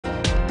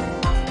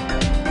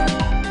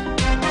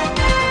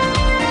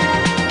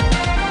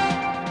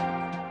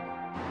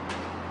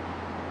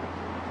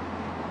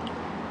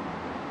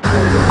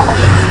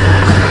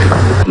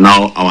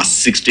Now our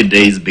 60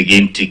 days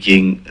begin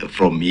ticking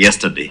from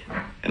yesterday,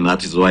 and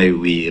that is why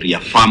we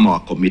reaffirm our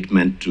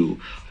commitment to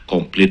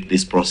complete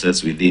this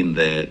process within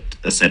the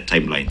set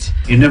timelines.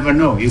 You never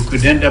know. You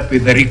could end up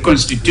with a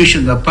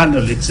reconstitution of the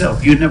panel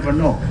itself. You never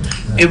know.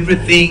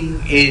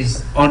 Everything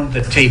is on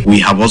the table. We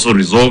have also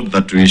resolved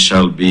that we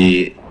shall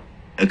be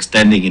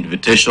extending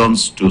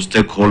invitations to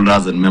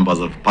stakeholders and members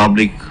of the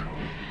public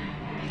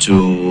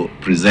to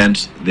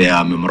present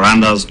their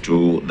memorandums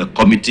to the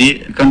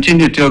committee. We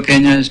continue to tell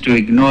Kenyans to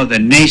ignore the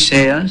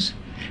naysayers.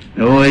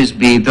 There will always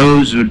be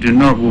those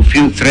who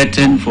feel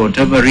threatened for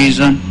whatever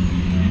reason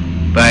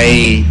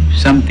by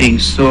something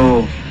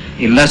so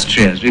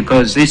illustrious,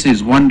 because this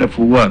is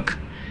wonderful work,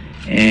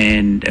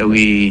 and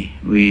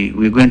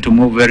we're going to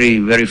move very,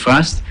 very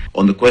fast.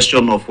 On the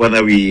question of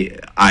whether we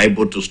are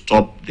able to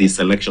stop the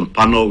selection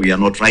panel, we are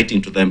not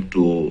writing to them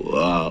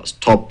to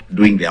stop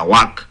doing their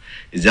work.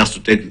 It's just to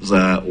take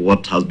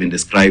what has been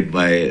described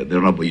by the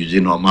Honorable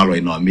Eugene Wamalo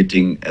in our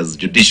meeting as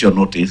judicial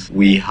notice.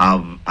 We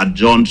have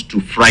adjourned to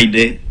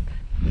Friday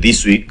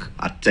this week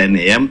at 10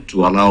 a.m.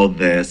 to allow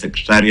the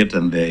Secretariat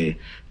and the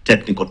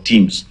technical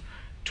teams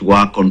to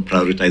work on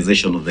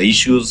prioritization of the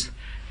issues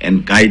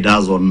and guide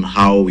us on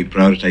how we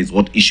prioritize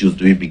what issues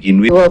do we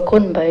begin with. We were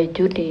called by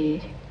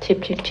Judy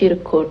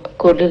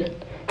Kolil.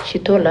 She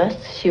told us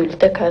she will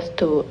take us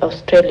to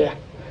Australia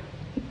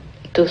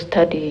to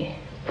study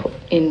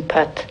in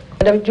Perth.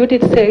 Madam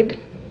Judith said,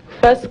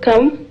 first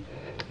come,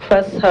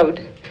 first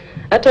served.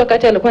 Hata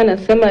wakati alikuwa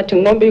anasema ati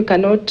ng'ombe you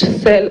cannot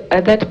sell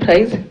at that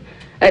price.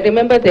 I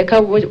remember the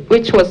cow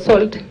which was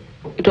sold,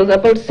 it was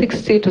about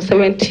 60 to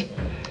 70.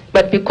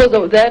 But because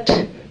of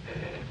that,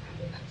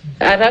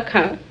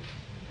 Araka,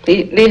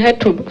 they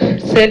had to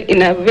sell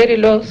in a very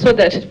low so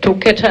that to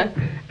cater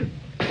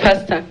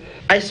faster.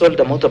 I sold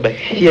the motorbike.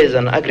 Here is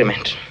an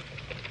agreement.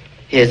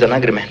 Here is an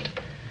agreement.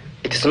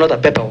 It is not a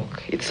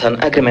paperwork. It's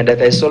an agreement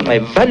that I sold my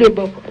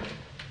valuable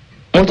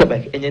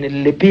motorbike yenye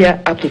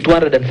nililipia up to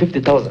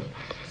 250,000.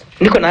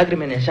 Niko na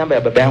agreement ya shamba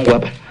ya baba yangu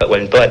hapa.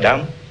 Walitoa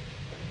damu,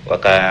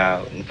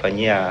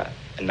 wakanifanyia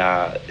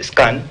na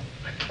scan.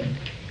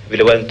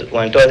 Vile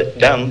walitoa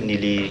damu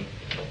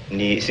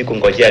siku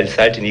ngojea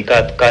result,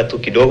 nikaa tu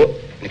kidogo,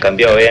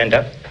 nikamwambia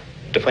waenda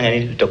tutafanya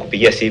nini,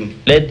 tutakupigia simu.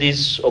 Let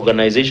this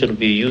organization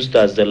be used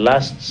as the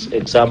last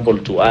example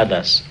to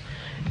others,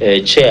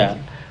 chair,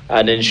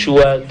 and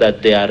ensure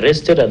that they are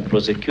arrested and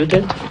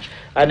prosecuted,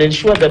 and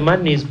ensure the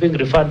money is being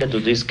refunded to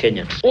these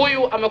Kenyans.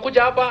 Huyu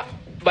amekuja hapa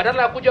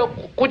badala ya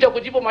kuja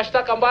kujibu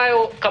mashtaka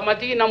ambayo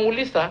kamati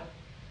inamuuliza,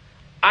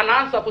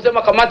 anaanza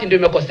kusema kamati ndio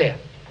imekosea.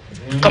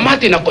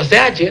 Kamati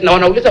inakoseaje na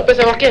wanauliza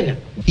pesa wa Kenya?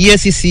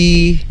 EACC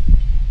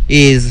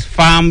is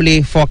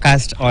firmly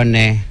focused on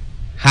a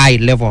high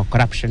level of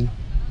corruption.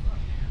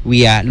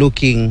 We are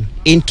looking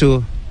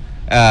into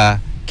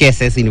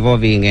cases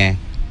involving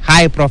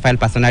high profile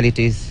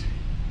personalities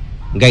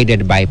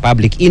guided by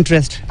public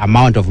interest,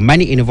 amount of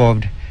money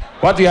involved.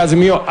 Watu ya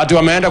Azimio ati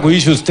wameenda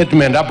kuissue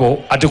statement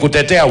hapo ati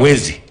kutetea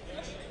wezi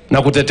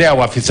na kutetea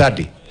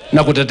wafisadi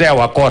na kutetea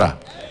wakora.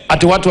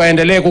 Ati watu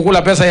waendelee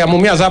kukula pesa ya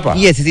Mumias hapa.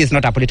 Yes, this is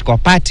not a political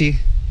party.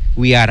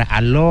 We are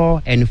a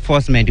law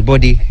enforcement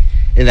body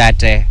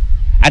that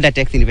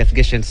undertakes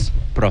investigations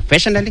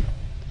professionally,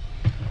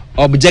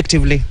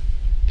 objectively,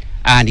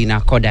 and in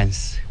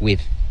accordance with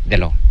the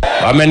law.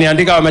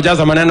 Wameniandika,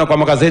 wamejaza maneno kwa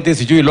magazeti,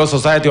 sijui Law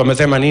Society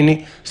wamesema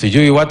nini,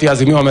 sijui watu ya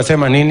Azimio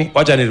wamesema nini.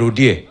 Wacha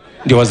nirudie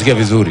ndio wasikie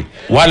vizuri.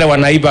 Wale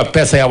wanaiba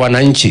pesa ya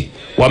wananchi,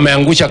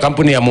 wameangusha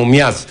kampuni ya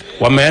Mumias,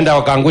 wameenda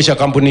wakaangusha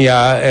kampuni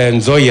ya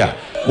Nzoia,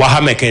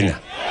 wahame Kenya.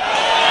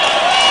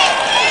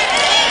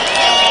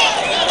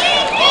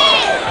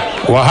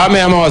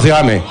 Wahame ama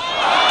wasihame?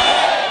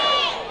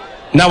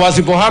 Na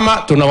wasipohama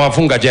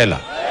tunawafunga jela.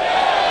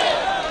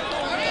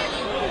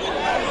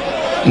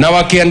 Na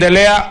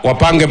wakiendelea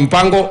wapange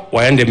mpango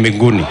waende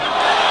mbinguni.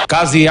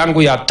 Kazi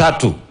yangu ya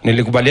tatu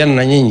nilikubaliana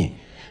na nyinyi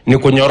ni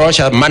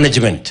kunyorosha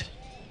management.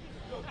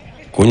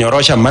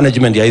 Kunyorosha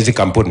management ya hizi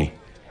kampuni.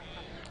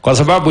 Kwa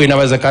sababu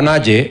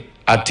inawezekanaje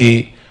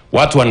ati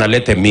watu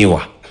wanalete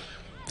miwa.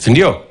 Si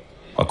ndio?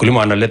 Wakulima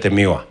wanalete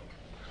miwa.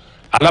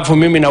 Alafu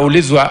mimi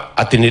naulizwa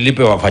ati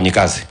nilipe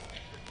wafanyikazi.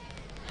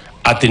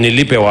 Ati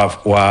nilipe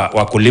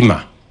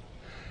wakulima.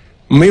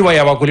 Miwa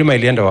ya wakulima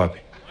ilienda wapi?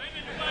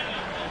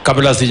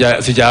 Kabla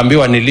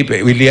sijaambiwa nilipe,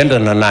 ilienda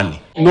na nani?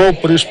 No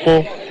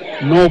principal,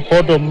 no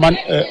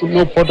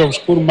board of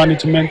school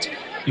management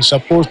is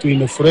supposed to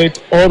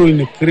inflate or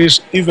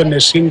increase even a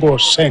single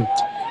cent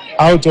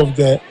out of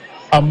the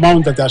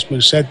amount that has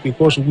been set,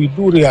 because we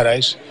do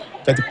realize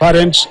that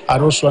parents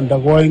are also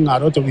undergoing a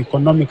lot of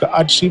economic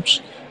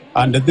hardships,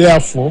 and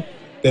therefore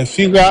the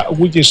figure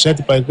which is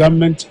set by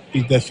government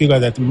is the figure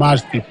that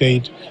must be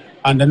paid,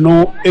 and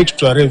no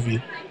extra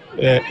levy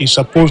is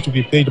supposed to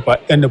be paid by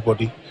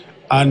anybody.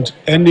 And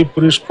any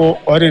principal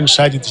or any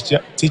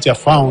teacher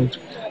found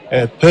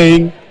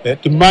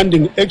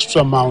demanding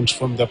extra amounts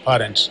from the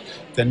parents,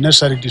 the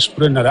necessary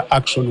disciplinary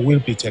action will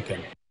be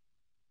taken.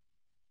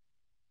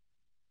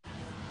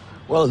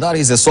 Well, that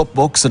is a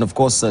soapbox, and of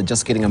course,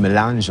 just getting a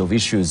melange of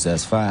issues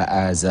as far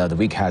as the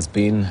week has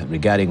been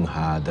regarding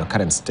the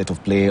current state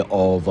of play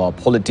of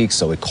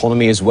politics, our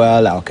economy as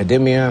well, our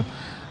academia,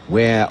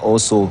 where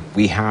also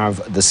we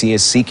have the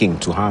CS seeking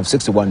to have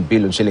 61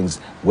 billion shillings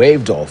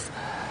waived off.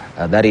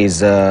 That is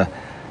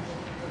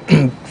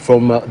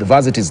from the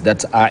varsities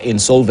that are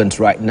insolvent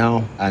right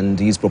now, and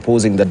he's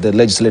proposing that the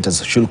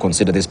legislators should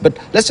consider this. But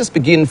let's just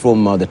begin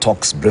from the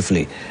talks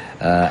briefly.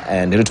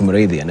 And Ruto and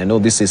Raila, and I know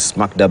this is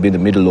smack dab in the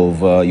middle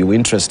of your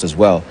interest as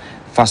well.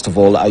 First of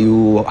all, are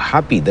you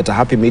happy that a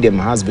happy medium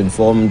has been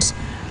formed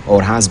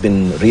or has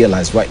been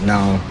realized right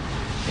now?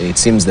 It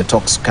seems the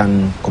talks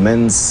can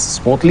commence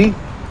smoothly.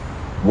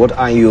 What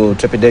are your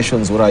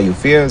trepidations? What are your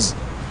fears?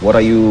 What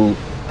are you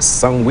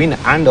sanguine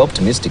and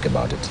optimistic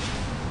about it?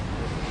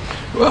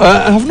 Well,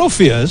 I have no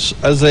fears.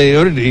 As I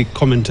already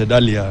commented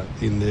earlier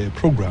in the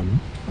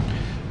program,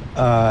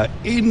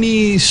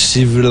 any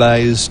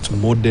civilized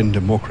modern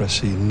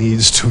democracy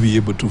needs to be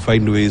able to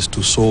find ways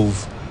to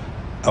solve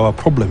our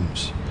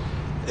problems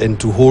and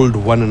to hold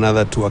one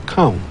another to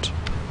account.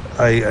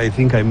 I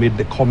think I made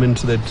the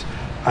comment that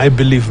I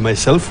believe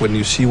myself when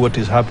you see what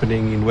is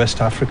happening in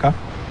West Africa,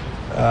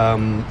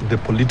 the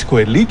political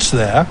elites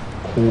there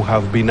who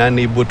have been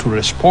unable to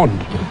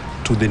respond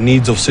to the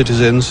needs of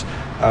citizens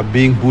are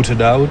being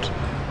booted out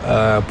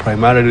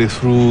primarily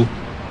through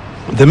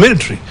the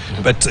military.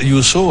 But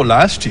you saw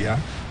last year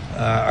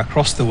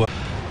across the world.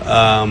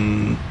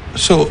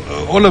 So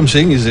all I'm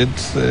saying is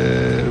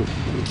that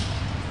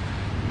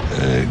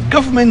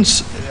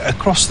governments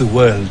across the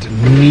world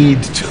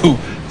need to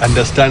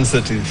understand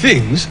certain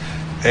things,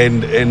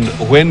 and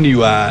when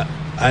you are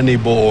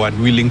unable or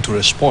unwilling to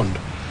respond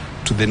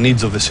to the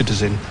needs of the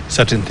citizen,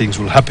 certain things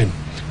will happen.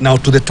 Now,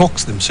 to the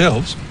talks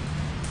themselves,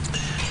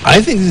 I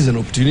think this is an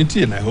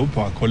opportunity, and I hope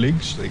our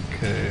colleagues like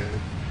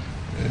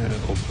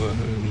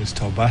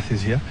Mr. Obath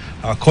is here,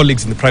 our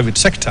colleagues in the private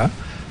sector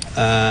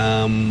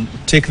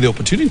take the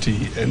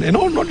opportunity, and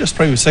all, not just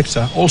private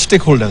sector, all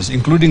stakeholders,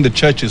 including the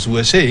churches, who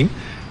are saying,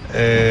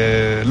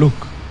 look,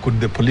 could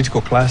the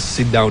political class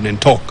sit down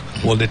and talk?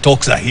 Well, the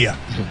talks are here.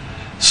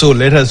 So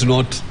let us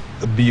not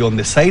be on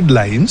the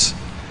sidelines,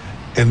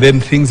 and then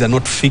things are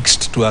not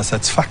fixed to our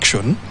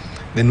satisfaction,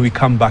 then we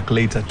come back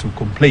later to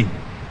complain.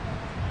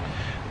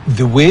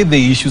 The way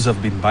the issues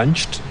have been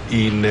bunched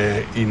in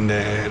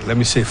let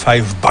me say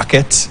 5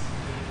 buckets,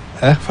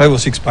 5 or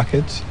 6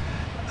 buckets,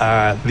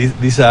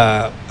 these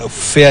are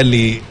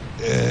fairly,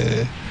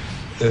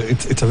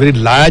 it's a very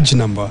large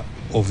number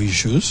of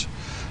issues.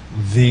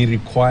 They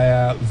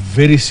require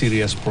very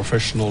serious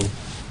professional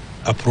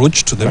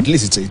approach to them. But at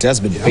least it has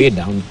been pared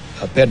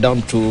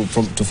down to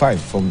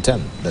 5 from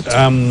 10.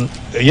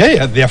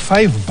 Yeah, there are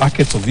 5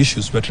 buckets of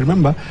issues. But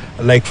remember,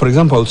 like for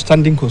example,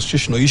 outstanding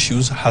constitutional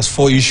issues has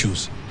 4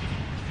 issues.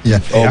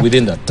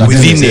 Within that.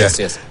 Within there.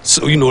 Yes.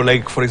 So,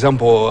 like for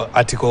example,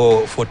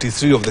 Article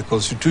 43 of the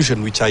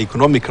Constitution, which are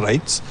economic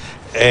rights,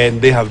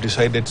 and they have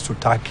decided to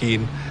tack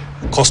in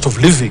cost of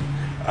living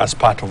as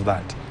part of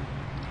that.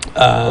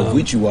 Of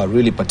which you are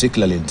really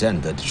particularly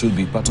intent that should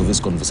be part of this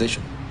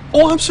conversation.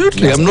 Oh,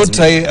 absolutely. Yes, I'm not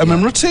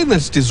saying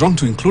that it is wrong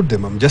to include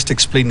them. I'm just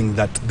explaining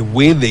that the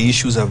way the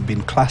issues have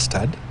been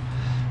clustered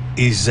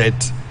is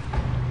that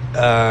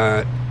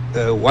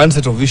one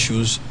set of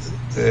issues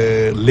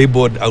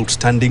labeled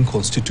outstanding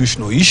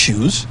constitutional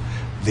issues,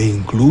 they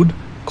include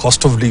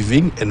cost of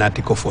living and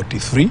Article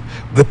 43.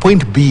 The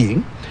point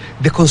being,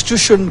 the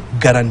Constitution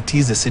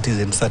guarantees the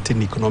citizen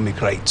certain economic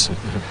rights.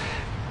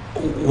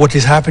 What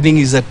is happening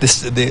is that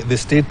the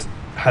state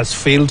has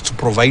failed to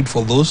provide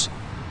for those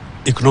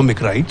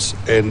economic rights,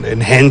 and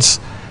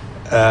hence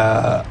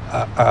a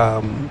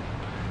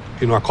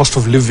cost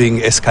of living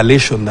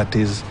escalation that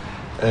is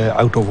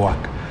out of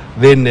whack.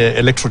 Then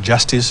electoral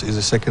justice is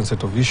the second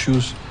set of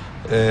issues.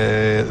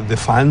 The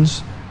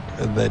funds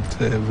that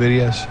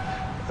various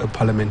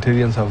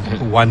parliamentarians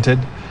have wanted,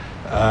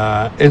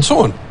 and so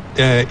on,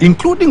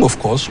 including, of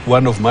course,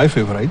 one of my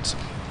favorites,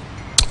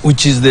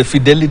 which is the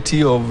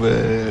fidelity of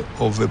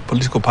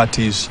political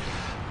parties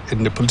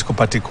and the political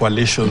party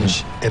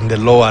coalitions and the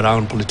law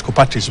around political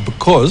parties,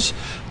 because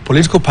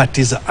political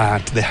parties are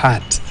at the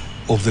heart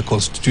of the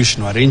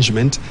constitutional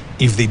arrangement.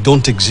 If they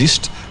don't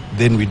exist,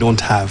 then we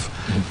don't have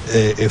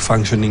a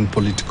functioning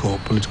political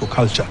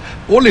culture.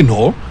 All in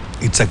all,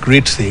 it's a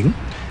great thing.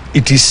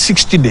 It is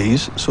 60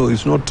 days, so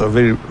it's not a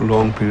very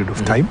long period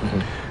of time.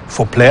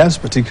 For players,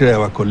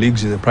 particularly our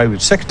colleagues in the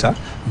private sector,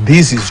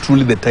 this is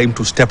truly the time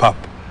to step up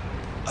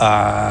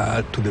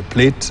to the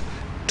plate,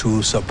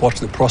 to support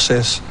the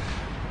process,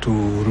 to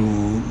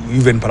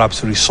even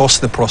perhaps resource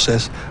the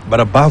process, but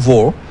above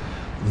all,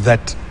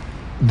 that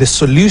the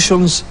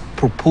solutions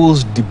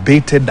proposed,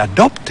 debated,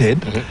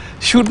 adopted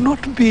should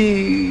not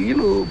be,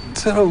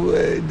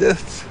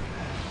 just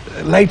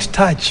light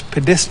touch,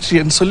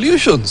 pedestrian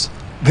solutions.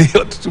 They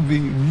ought to be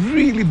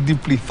really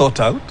deeply thought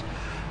out,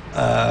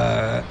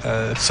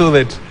 so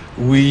that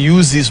we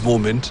use this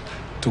moment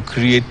to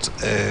create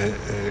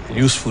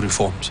useful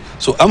reforms.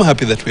 So I'm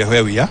happy that we are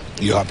where we are.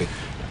 You're happy.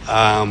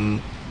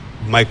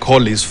 My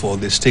call is for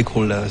the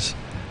stakeholders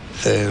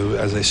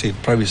as I said,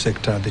 private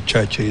sector, the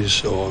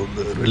churches or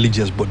the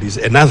religious bodies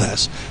and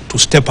others to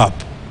step up.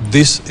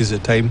 This is a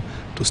time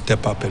to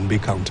step up and be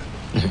counted.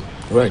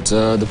 Right.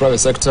 The private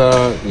sector,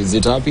 is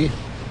it happy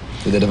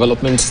with the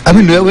developments? I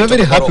mean, we're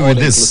very happy with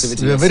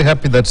this. We are very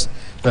happy that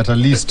at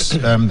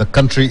least the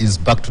country is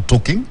back to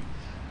talking,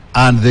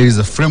 and there is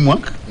a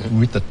framework in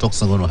which the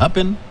talks are going to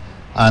happen,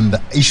 and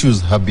the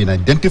issues have been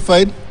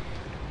identified,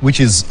 which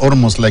is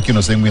almost like, you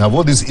know, saying we have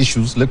all these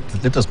issues,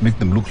 let us make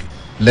them look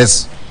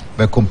less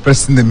by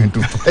compressing them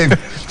into five,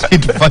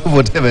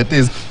 whatever it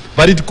is.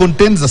 But it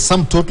contains the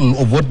sum total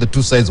of what the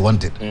two sides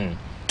wanted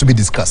to be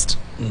discussed.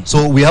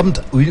 So we haven't,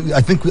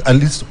 I think at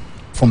least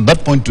from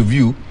that point of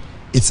view,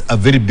 it's a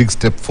very big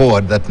step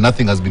forward that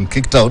nothing has been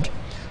kicked out,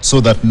 so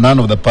that none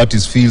of the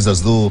parties feels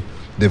as though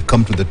they've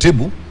come to the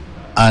table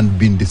and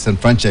been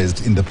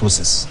disenfranchised in the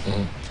process.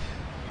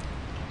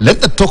 Let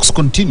the talks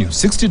continue.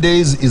 60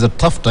 days is a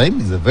tough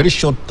time, it's a very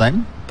short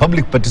time.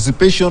 Public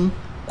participation,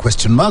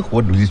 question mark,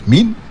 what does it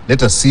mean?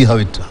 Let us see how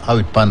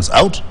it pans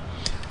out.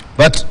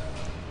 But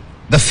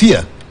the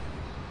fear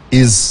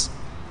is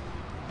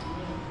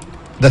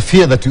the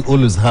fear that you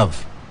always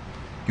have.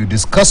 You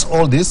discuss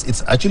all this,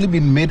 it's actually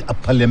been made a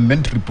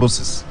parliamentary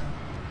process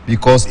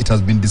because it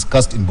has been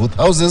discussed in both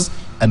houses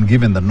and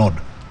given the nod.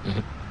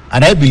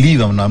 And I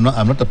believe, I'm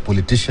not a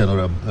politician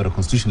or a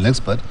constitutional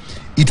expert,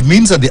 it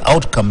means that the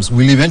outcomes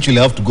will eventually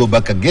have to go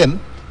back again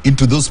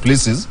into those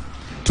places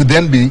to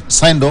then be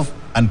signed off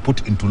and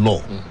put into law,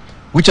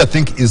 which I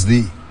think is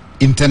the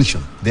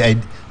intention.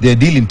 The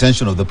ideal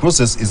intention of the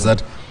process is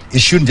that it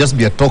shouldn't just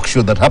be a talk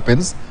show that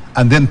happens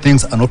and then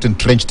things are not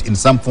entrenched in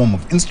some form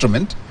of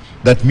instrument.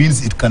 That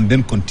means it can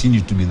then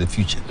continue to be in the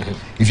future.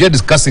 If you're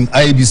discussing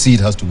IEBC, it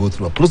has to go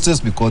through a process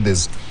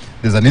because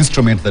there's an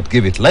instrument that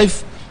gave it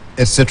life,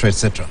 etc.,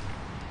 etc.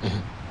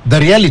 The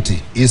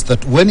reality is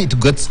that when it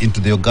gets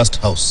into the August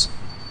House,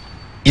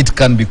 it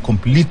can be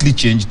completely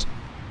changed,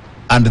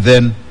 and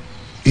then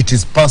it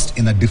is passed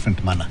in a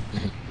different manner.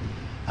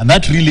 And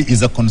that really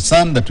is a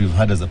concern that we've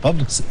had as a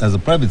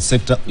private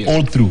sector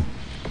all through,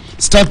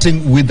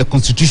 starting with the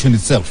Constitution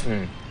itself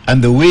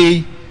and the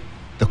way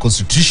the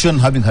Constitution,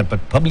 having had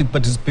public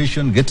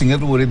participation, getting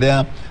everybody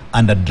there,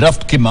 and a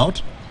draft came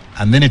out,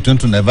 and then it went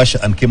to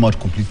Naivasha and came out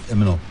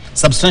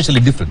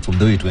substantially different from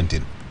the way it went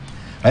in.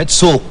 Right?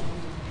 So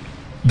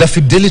the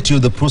fidelity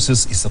of the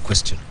process is a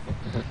question.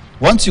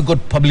 Once you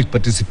got public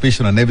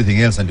participation and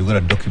everything else and you got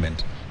a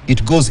document,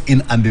 it goes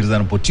in and there is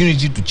an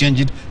opportunity to change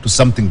it to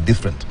something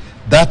different.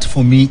 That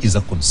for me is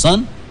a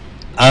concern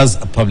as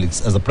a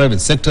private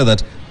sector,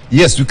 that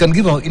yes, we can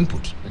give our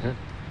input,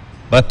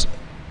 but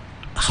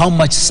how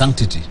much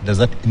sanctity does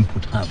that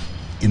input have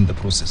in the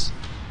process?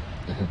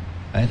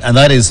 Right? And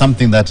that is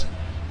something that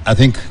I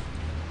think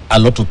a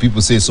lot of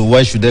people say, so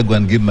why should I go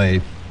and give my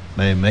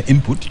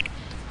input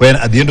when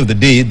at the end of the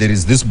day there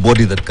is this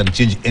body that can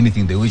change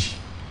anything they wish?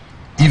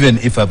 Even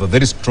if I have a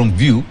very strong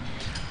view,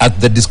 at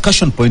the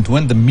discussion point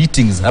when the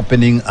meeting is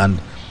happening and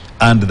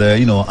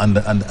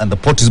the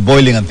pot is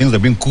boiling and things are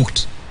being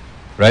cooked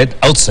right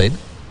outside,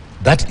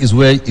 that is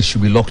where it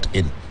should be locked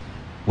in.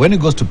 When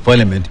it goes to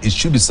Parliament, it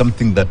should be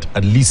something that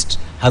at least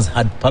has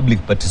had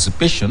public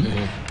participation,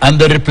 and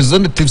the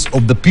representatives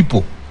of the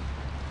people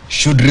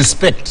should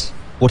respect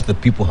what the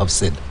people have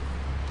said.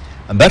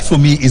 And that for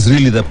me is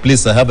really the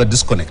place I have a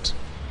disconnect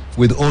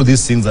with all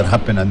these things that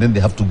happen, and then they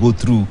have to go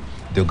through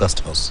the August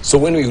House. So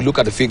when we look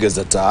at the figures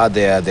that are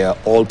there, they are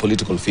all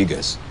political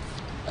figures.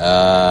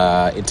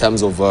 In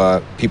terms of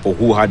people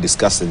who are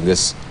discussing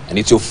this, and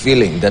it's your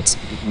feeling that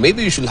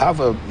maybe you should have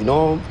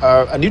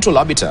a neutral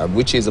arbiter,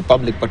 which is a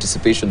public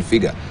participation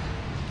figure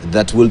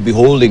that will be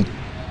holding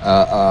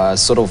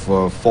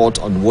fort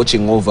on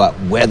watching over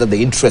whether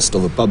the interest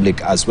of the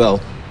public as well,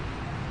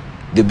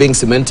 they're being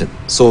cemented.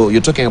 So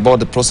you're talking about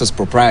the process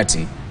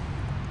propriety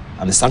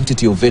and the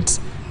sanctity of it,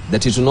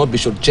 that it will not be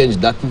shortchanged,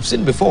 that we've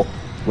seen before.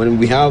 When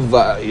we have,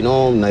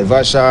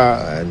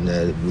 Naivasha and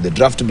with the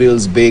draft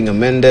bills being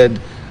amended,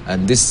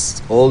 and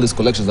all these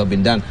collections have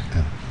been done.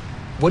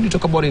 When you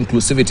talk about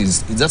inclusivity,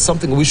 is that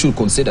something we should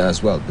consider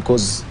as well?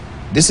 Because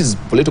this is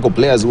political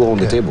players who are on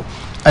the table.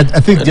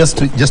 I think just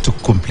to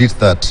complete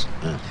that,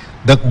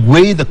 the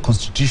way the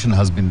Constitution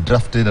has been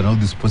drafted and all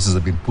these processes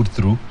have been put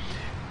through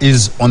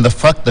is on the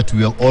fact that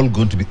we are all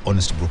going to be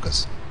honest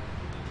brokers.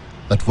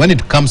 That when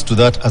it comes to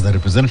that, as a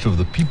representative of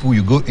the people,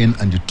 you go in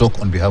and you talk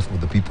on behalf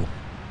of the people.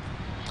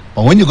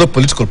 But when you got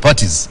political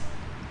parties,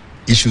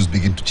 issues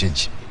begin to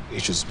change.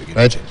 Issues begin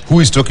to change. Who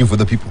is talking for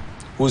the people?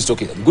 Who is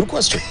talking? Good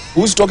question.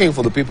 Who is talking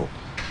for the people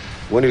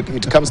when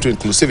it comes to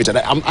inclusivity?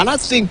 And I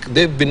think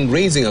they've been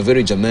raising a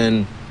very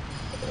germane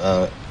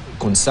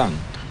concern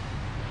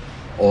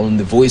on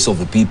the voice of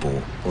the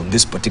people on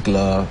this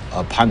particular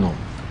panel.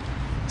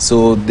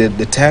 So the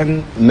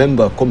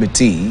 10-member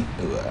committee,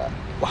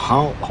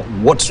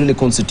 what's really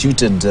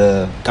constituted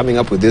coming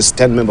up with this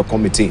 10-member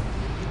committee?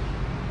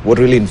 What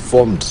really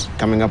informed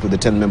coming up with the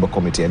 10-member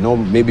committee? I know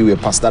maybe we're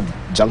past that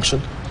junction,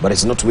 but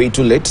it's not way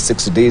too late.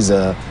 60 days,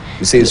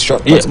 you say it's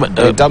short. But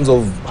in terms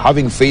of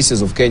having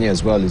faces of Kenya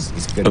as well is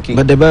very key.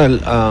 But Debel,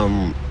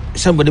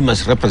 somebody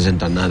must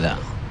represent another.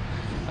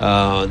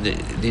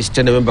 This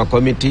 10-member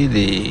committee,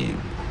 the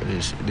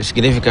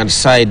significant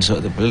sides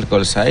of the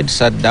political side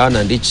sat down,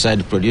 and each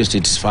side produced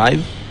its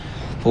 5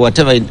 for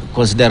whatever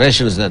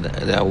considerations that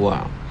there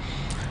were.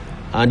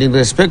 And in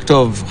respect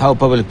of how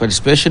public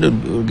participation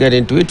will get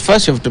into it,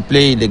 first you have to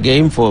play the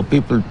game for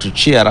people to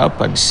cheer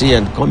up and see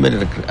and comment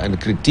and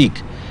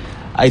critique.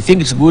 I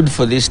think it's good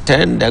for these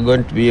 10. They're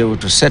going to be able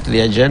to set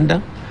the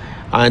agenda,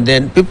 and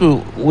then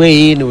people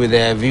weigh in with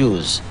their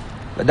views.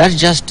 But that's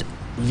just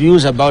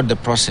views about the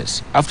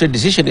process. After a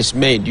decision is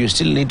made, you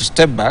still need to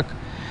step back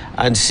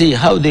and see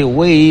how they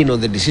weigh in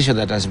on the decision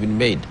that has been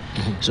made.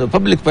 So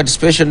public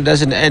participation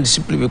doesn't end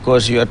simply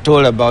because you are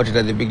told about it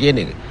at the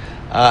beginning.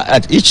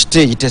 At each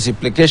stage it has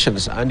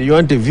implications, and you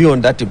want a view on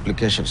that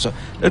implication. So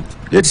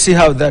let's see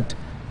how that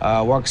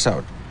works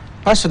out.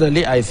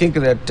 Personally, I think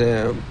that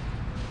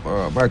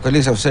my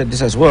colleagues have said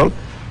this as well.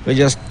 We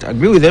just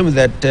agree with them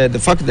that the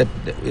fact that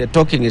we are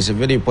talking is a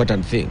very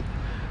important thing.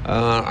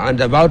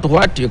 And about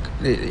what,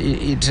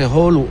 it's a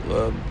whole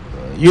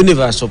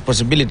universe of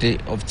possibility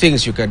of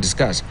things you can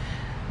discuss.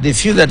 The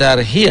few that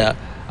are here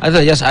are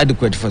just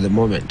adequate for the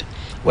moment.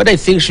 What I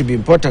think should be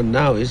important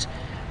now is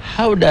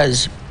how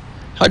does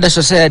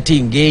society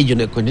engage on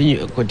a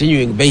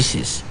continuing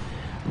basis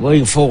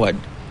going forward?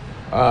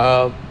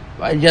 I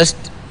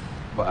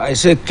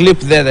saw a clip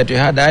there that you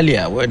had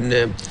earlier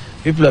when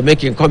people are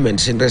making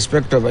comments in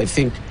respect of, I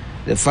think,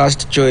 the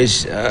first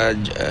choice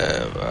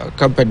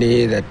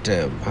company that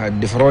had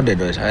defrauded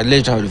or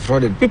alleged to have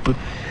defrauded people.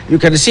 You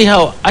can see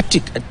how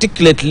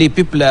articulately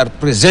people are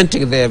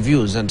presenting their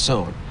views and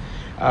so on.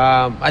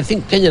 I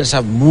think Kenyans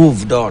have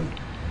moved on,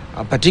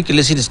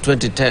 particularly since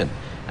 2010.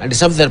 And it's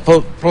something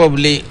that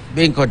probably,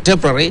 being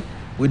contemporary,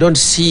 we don't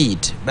see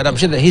it. But I'm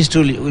sure the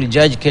history will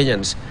judge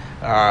Kenyans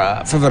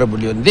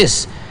favorably on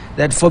this,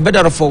 that for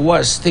better or for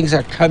worse, things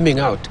are coming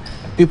out.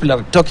 People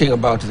are talking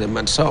about them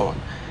and so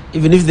on,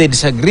 even if they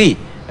disagree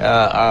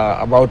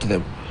about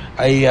them.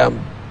 A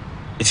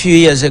few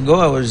years ago,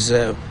 I was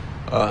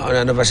on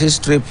an overseas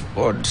trip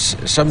or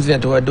something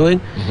that we were doing,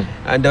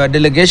 and there were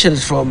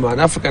delegations from an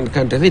African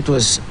country. It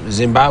was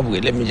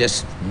Zimbabwe. Let me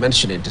just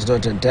mention it. It's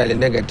not entirely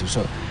negative.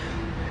 So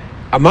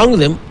among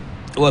them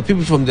were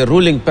people from the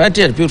ruling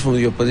party and people from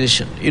the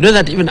opposition. You know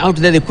that even out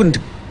there, they couldn't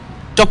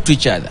talk to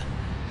each other.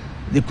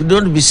 They could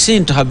not be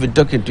seen to have been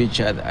talking to each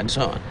other and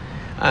so on.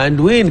 And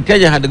we in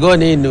Kenya had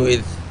gone in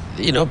with,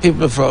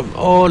 people from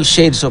all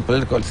shades of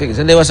political things,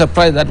 and they were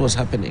surprised that was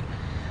happening.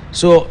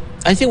 So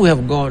I think we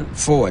have gone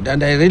forward,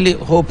 and I really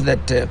hope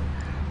that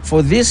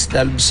for this,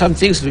 there will be some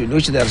things in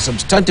which there are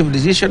substantive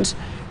decisions.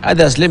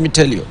 Others, let me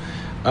tell you,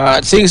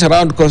 things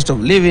around cost of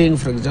living,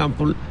 for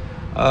example,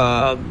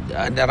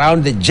 and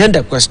around the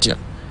gender question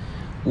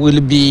will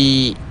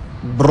be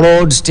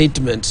broad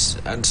statements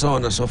and so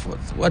on and so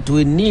forth. What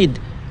we need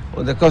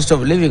on the cost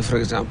of living, for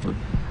example,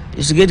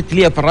 is to get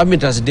clear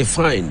parameters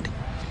defined.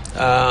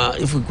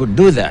 If we could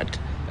do that,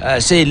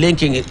 say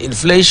linking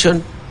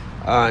inflation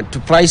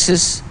to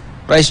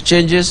price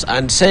changes,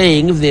 and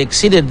saying if they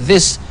exceeded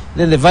this,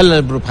 then the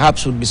vulnerable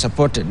perhaps would be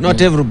supported. Not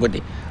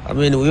everybody. I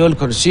mean, we all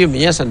consume,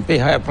 yes, and pay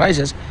higher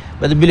prices,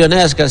 but the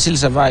billionaires can still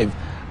survive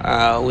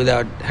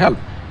without help.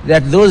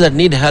 That those that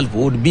need help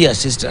would be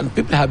assisted, and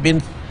people have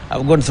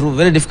gone through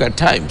very difficult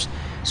times.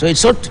 So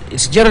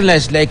it's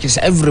generalized like it's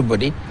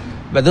everybody,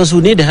 but those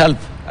who need help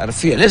are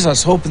few. Let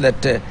us hope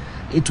that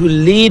it will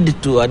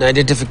lead to an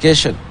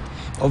identification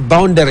of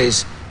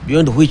boundaries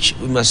beyond which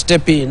we must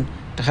step in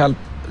to help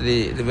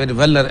the very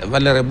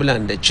vulnerable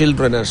and the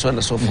children and so on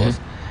and so forth.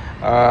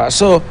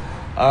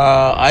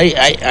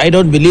 I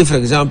don't believe, for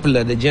example,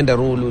 that the gender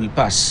rule will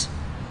pass.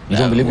 You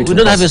don't believe it we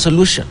don't have a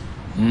solution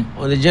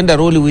on the gender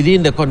rule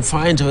within the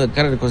confines of the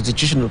current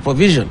constitutional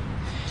provision.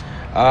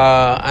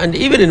 And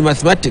even in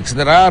mathematics,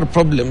 there are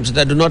problems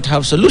that do not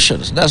have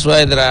solutions. That's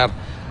why there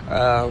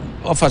are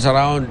offers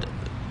around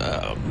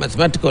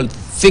mathematical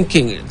think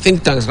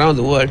tanks around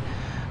the world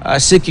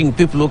seeking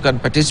people who can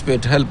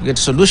participate to help get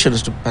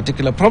solutions to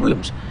particular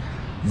problems.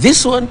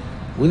 This one,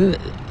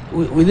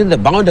 within the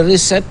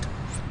boundaries set,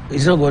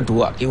 is not going to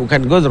work. We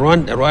can go the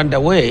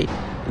Rwanda way,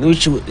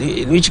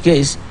 in which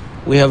case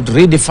we have to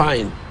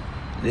redefine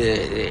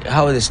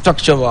how the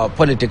structure of our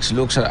politics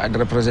looks and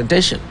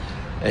representation.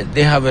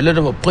 They have a lot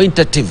of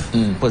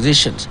appointative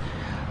positions,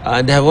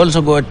 and they have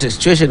also got a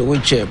situation in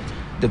which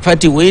the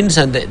party wins,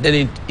 and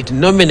then it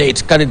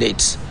nominates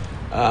candidates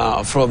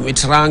from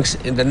its ranks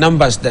in the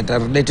numbers that are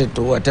related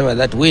to whatever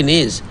that win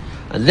is.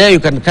 And there you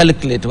can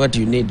calculate what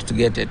you need to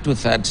get a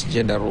 2/3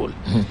 gender rule.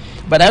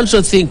 But I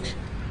also think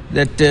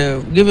that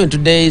given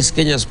today's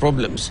Kenya's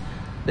problems,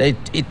 that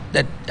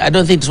I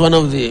don't think it's one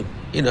of the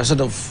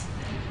sort of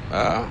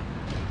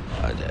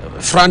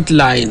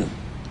frontline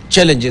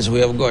challenges we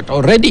have got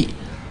already.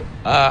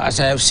 As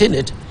I have seen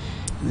it,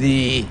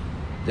 the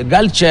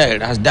girl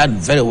child has done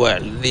very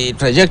well. The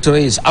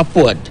trajectory is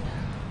upward.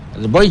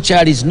 The boy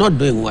child is not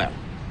doing well.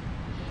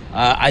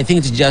 I think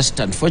it's just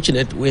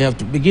unfortunate. We have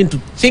to begin to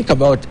think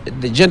about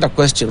the gender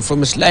question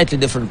from a slightly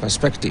different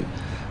perspective.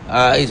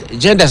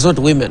 Gender is not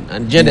women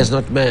and gender is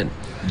not men.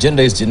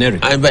 Gender is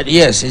generic. But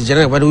yes, it's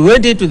generic. But we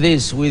went into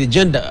this with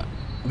gender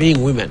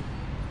being women.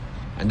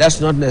 And that's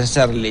not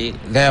necessarily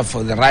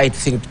therefore the right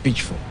thing to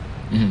pitch for.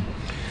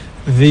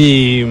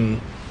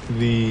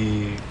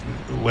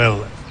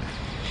 Well,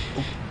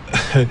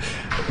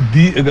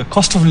 the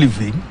cost of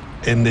living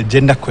and the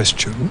gender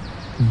question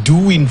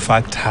do in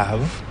fact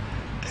have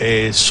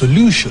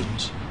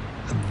solutions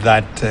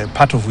that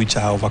part of which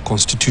are of a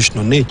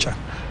constitutional nature.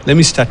 Let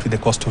me start with the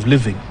cost of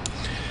living.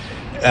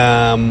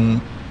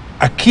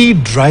 A key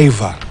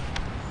driver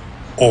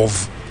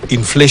of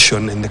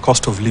inflation and the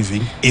cost of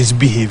living is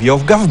behavior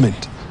of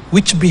government.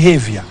 Which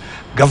behavior?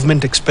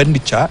 Government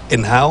expenditure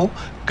and how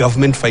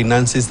government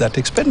finances that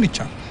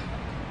expenditure.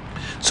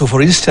 So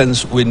for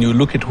instance, when you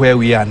look at where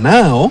we are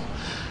now,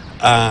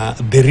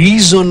 the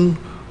reason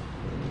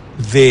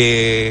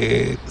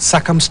the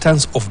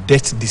circumstance of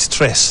debt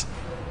distress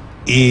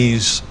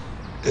is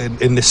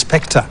in the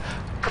specter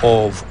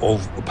of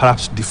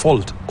perhaps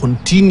default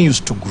continues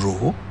to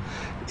grow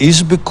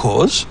is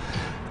because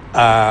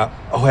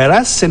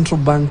whereas central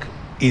bank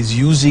is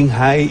using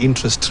high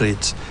interest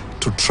rates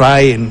to try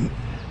and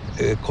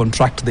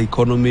contract the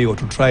economy or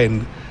to try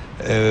and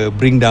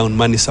bring down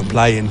money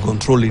supply and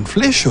control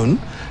inflation,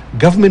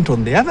 government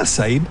on the other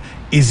side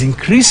is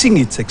increasing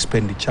its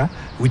expenditure,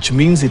 which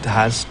means it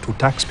has to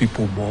tax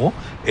people more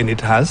and it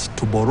has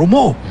to borrow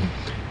more.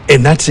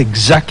 And that's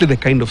exactly the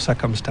kind of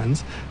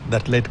circumstance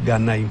that led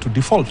Ghana into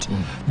default.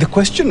 The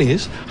question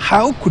is,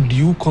 how could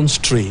you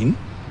constrain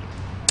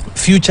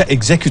future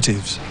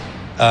executives,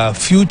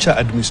 future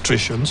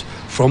administrations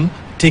from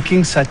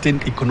taking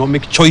certain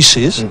economic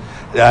choices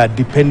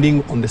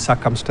depending on the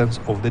circumstance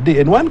of the day?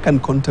 And one can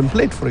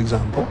contemplate, for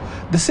example,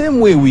 the same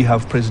way we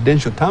have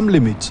presidential term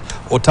limits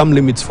or term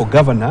limits for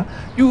governor.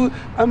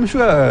 I'm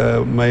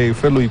sure my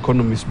fellow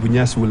economist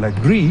Bunyasi will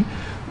agree,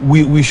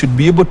 we should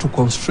be able to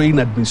constrain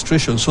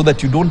administration so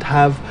that you don't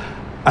have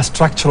a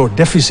structural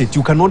deficit.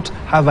 You cannot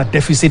have a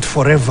deficit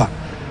forever.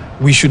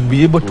 We should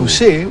be able to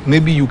say,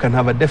 maybe you can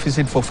have a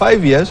deficit for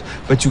 5 years,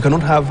 but you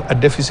cannot have a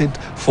deficit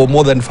for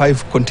more than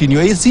 5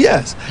 continuous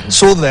years,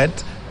 so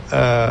that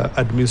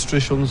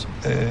administrations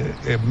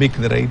make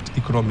the right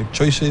economic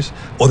choices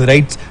or the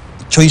right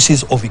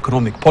choices of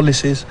economic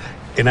policies.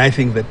 And I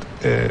think that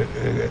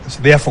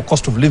therefore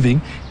cost of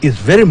living is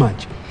very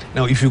much.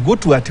 Now, if you go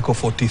to Article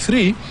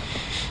 43,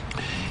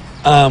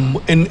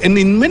 and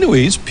in many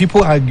ways,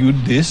 people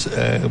argued this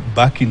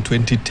back in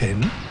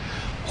 2010,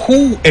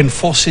 who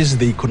enforces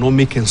the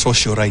economic and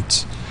social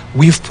rights?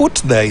 We've put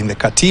there in the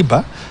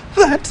Katiba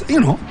that,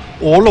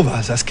 all of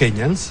us as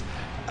Kenyans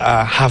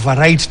have a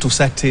right to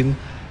certain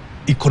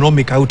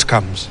economic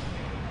outcomes.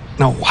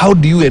 Now, how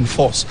do you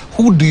enforce?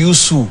 Who do you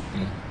sue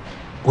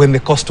when the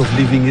cost of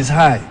living is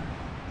high?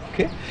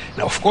 Okay.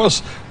 Now, of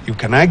course, you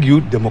can argue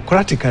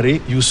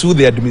democratically, you sue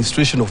the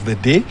administration of the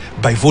day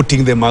by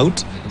voting them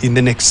out in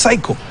the next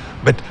cycle.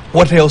 But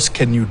what else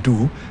can you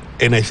do?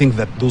 And I think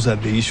that those are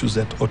the issues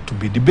that ought to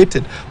be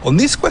debated. On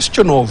this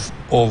question of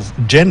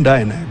gender,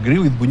 and I agree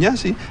with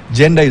Bunyasi,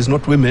 gender is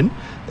not women,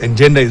 and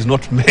gender is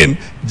not men.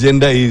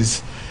 Gender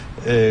is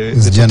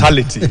the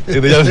totality.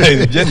 Gender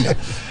is gender.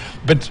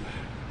 But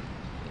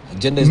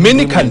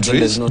many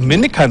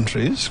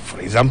countries, for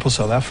example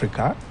South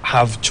Africa,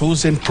 have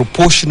chosen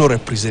proportional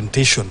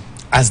representation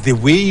as the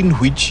way in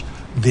which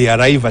they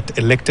arrive at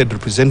elected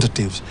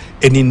representatives.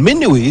 And in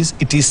many ways,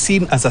 it is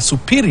seen as a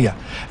superior.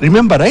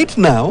 Remember, right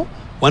now,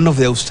 one of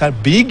the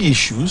big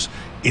issues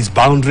is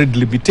boundary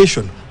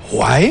delimitation.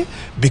 Why?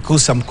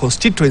 Because some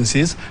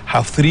constituencies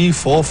have 3,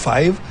 4,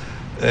 5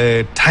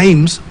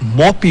 times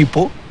more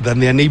people than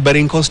their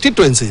neighboring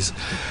constituencies.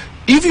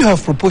 If you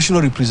have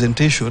proportional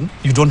representation,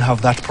 you don't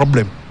have that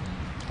problem.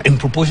 And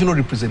proportional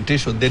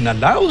representation then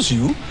allows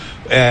you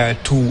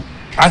to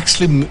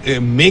actually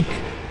make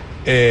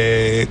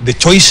the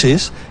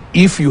choices.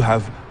 If you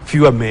have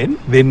fewer men,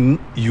 then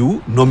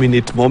you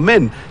nominate more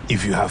men.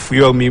 If you have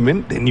fewer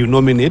women, then you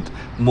nominate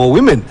more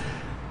women.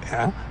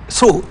 Yeah?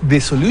 So the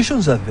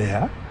solutions are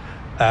there.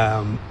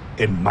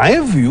 In my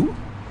view,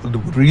 the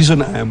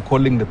reason I am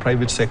calling the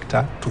private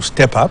sector to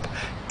step up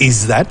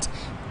is that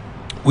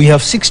we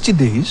have 60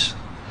 days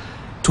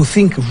to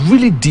think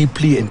really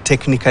deeply and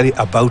technically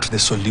about the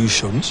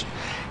solutions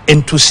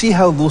and to see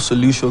how those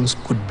solutions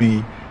could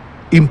be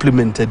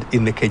implemented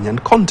in the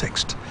Kenyan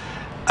context.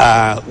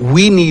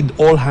 We need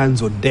all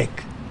hands on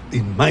deck,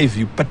 in my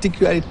view,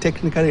 particularly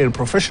technically and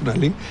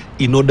professionally,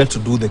 in order to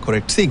do the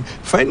correct thing.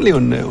 Finally,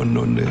 on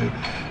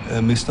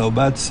Mr.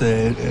 Obat's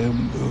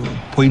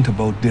point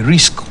about the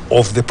risk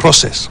of the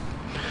process.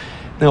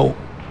 Now,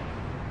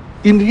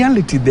 in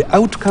reality, the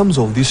outcomes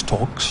of these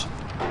talks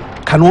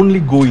can only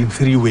go in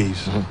 3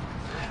 ways.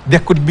 There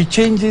could be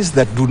changes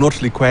that do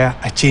not require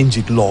a change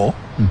in law,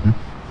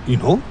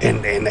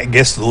 and I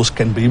guess those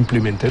can be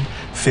implemented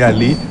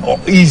fairly or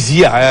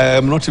easier.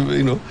 I'm not,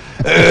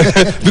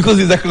 because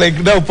it's like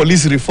now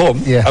police reform.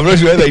 Yeah. I'm not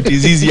sure whether it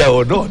is easier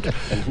or not,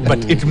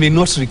 but it may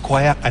not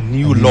require a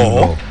new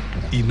law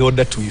in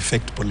order to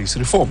effect police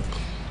reform.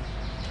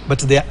 But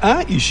there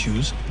are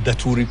issues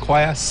that will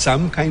require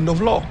some kind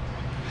of law.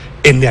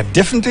 And there are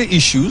definitely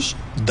issues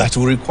that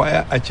will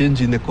require a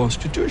change in the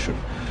constitution.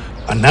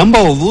 A number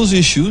of those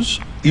issues,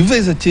 if there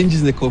is a change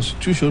in the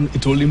constitution,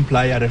 it will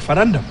imply a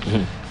referendum.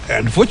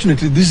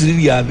 Unfortunately, these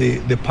really are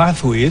the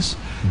pathways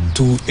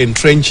to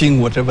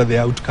entrenching whatever the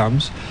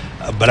outcomes.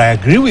 But I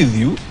agree with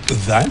you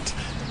that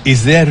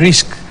is there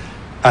risk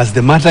as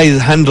the matter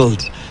is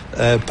handled,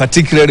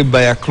 particularly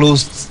by a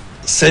closed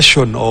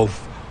session of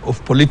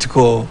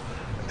political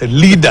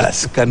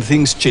leaders, can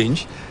things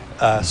change?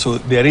 So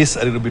there is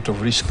a little bit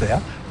of risk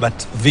there, but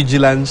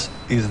vigilance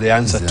is the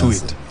answer to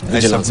it.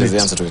 Vigilance is the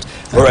answer to it.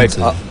 All right,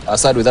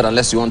 aside with that,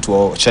 unless you want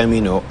to chime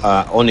in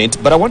on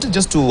it, but I wanted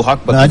just to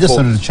hark back. No, I just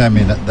wanted to chime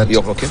in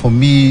that for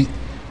me,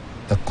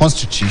 the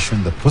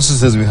constitution, the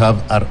processes we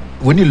have are,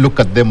 when you look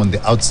at them on the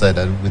outside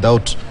and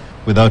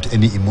without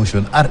any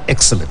emotion, are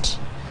excellent.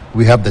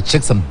 We have the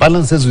checks and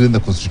balances within the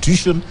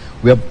constitution.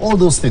 We have all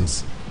those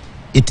things.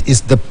 It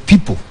is the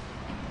people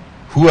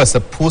who are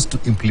supposed to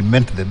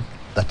implement them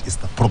that is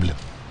the problem.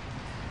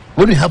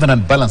 When we have an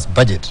unbalanced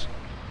budget,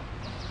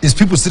 it's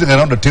people sitting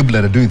around the table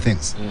that are doing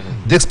things.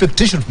 The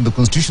expectation from the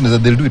constitution is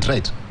that they'll do it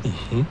right.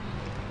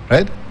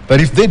 Right?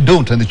 But if they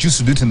don't and they choose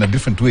to do it in a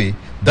different way,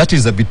 that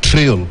is a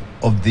betrayal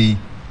of the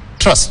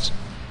trust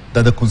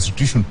that the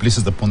constitution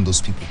places upon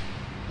those people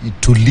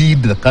to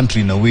lead the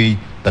country in a way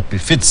that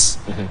befits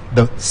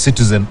the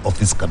citizen of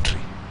this country.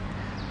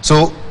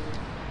 So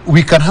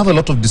we can have a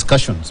lot of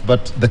discussions,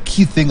 but the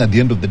key thing at the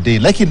end of the day,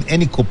 like in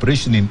any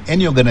corporation, in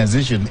any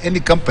organization, any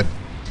company,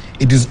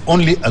 it is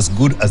only as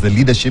good as the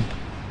leadership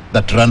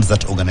that runs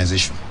that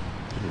organization.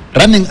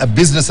 Running a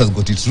business has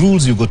got its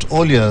rules, you've got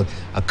all your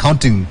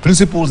accounting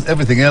principles,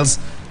 everything else,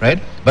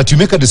 right? But you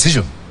make a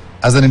decision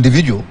as an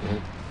individual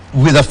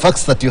with the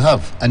facts that you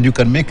have, and you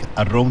can make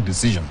a wrong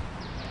decision.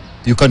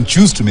 You can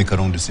choose to make a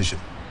wrong decision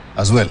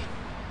as well,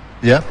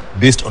 yeah,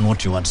 based on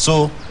what you want.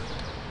 So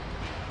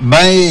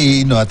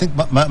I think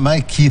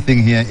my key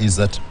thing here is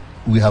that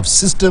we have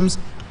systems,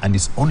 and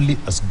it's only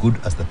as good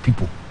as the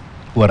people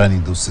who are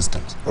running those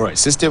systems. All right,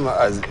 system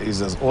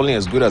is only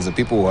as good as the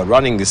people who are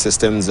running the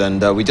systems,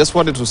 and we just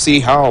wanted to see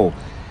how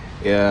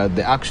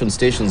the action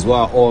stations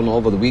were on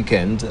over the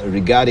weekend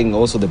regarding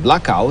also the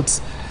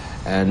blackouts,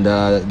 and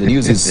the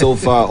news is so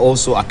far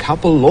also a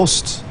couple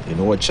lost,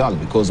 a child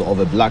because of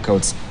the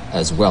blackouts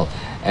as well.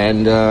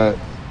 And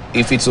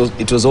if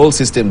it was all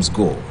systems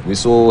go, we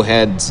saw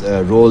heads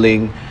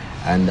rolling,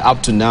 and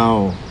up to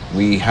now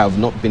we have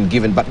not been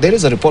given, but there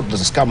is a report that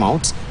has come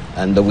out,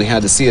 and we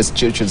had the CS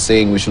Churchill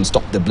saying we should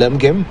stop the blame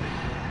game,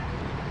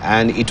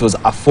 and it was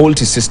a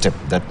faulty system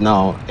that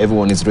now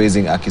everyone is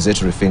raising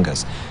accusatory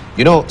fingers.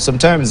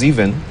 Sometimes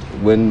even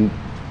when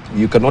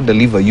you cannot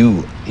deliver,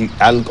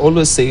 I'll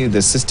always say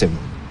the system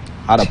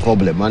had a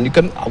problem,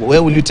 and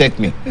where will you take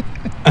me?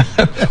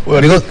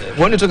 Because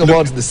when you talk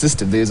about the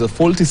system, there is a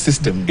faulty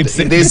system.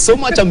 There is so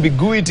much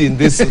ambiguity in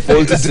this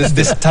faulty system.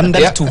 The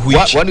standard to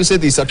which... What do you say?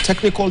 There's a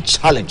technical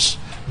challenge.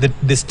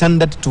 The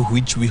standard to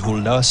which we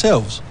hold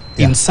ourselves.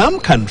 Yeah. In some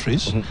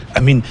countries, I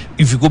mean,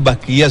 if you go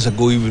back years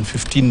ago, even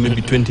 15,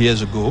 maybe 20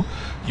 years ago,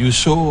 you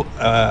saw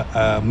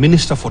a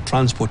minister for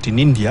transport in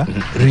India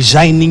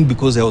resigning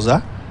because there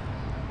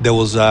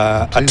was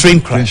a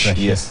train crash.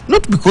 Yes.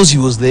 Not because he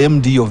was the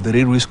MD of the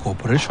Railways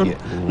Corporation,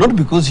 not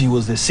because he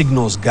was the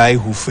signals guy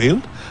who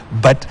failed,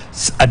 but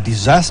a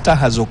disaster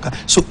has occurred.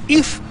 So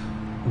if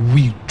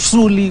we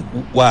truly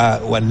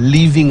were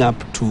living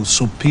up to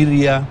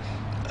superior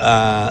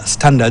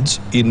standards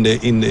in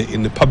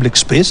the public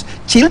space,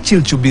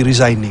 Churchill should be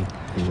resigning.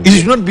 It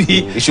should not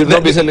be. It should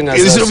not be telling us.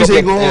 It should not be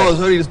saying, "Oh,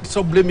 sorry,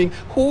 stop blaming."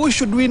 Who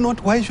should we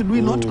not? Why should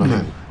we not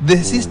blame?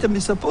 The system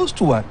is supposed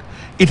to work.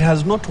 It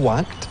has not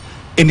worked,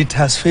 and it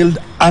has failed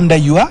under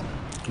your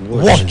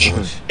watch.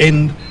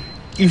 And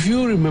if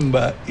you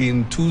remember,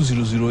 in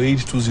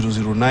 2008,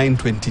 2009,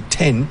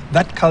 2010,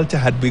 that culture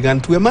had begun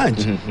to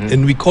emerge,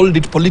 and we called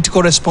it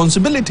political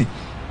responsibility.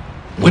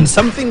 When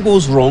something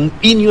goes wrong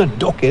in your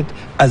docket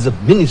as a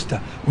minister,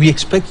 we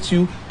expect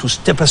you to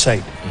step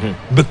aside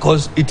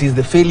because it is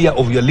the failure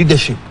of your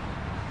leadership,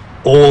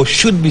 or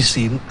should be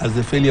seen as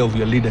the failure of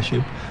your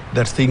leadership,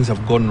 that things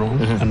have gone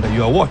wrong under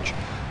your watch.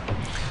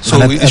 So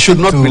it should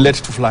not be let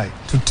to fly.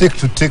 To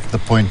take the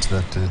point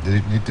that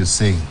Nit is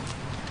saying,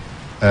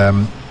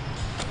 and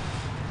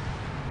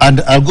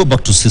I'll go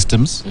back to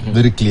systems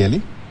very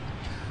clearly.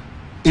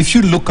 If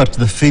you look at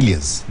the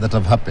failures that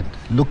have happened,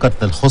 look at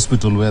the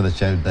hospital where the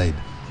child died,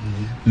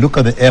 look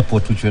at the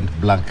airport which went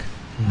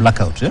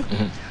blackout,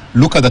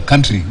 look at the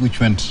country which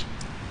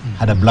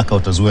had a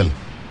blackout as well.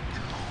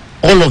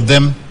 All of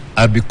them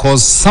are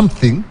because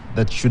something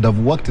that should have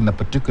worked in a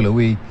particular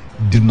way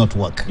did not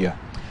work. Yeah.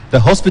 The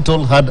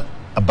hospital had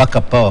a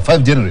backup power,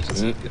 5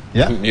 generators,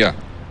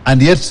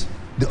 and yet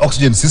the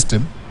oxygen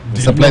system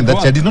supplying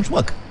that child did not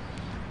work.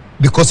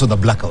 Because of the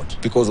blackout.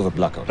 Because of the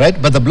blackout.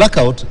 Right? But the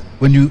blackout,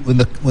 when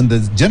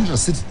the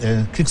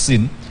generator kicks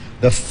in,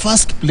 the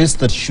first place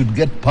that should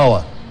get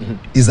power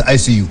is the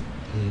ICU.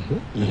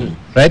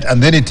 Right?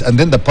 And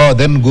then the power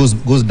then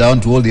goes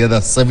down to all the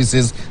other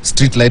services.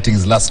 Street lighting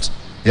is last.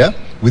 Yeah?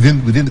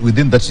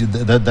 Within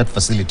that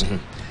facility.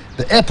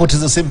 The airport is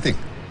the same thing,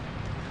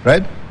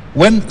 right?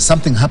 When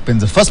something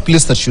happens, the first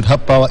place that should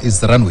have power is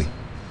the runway,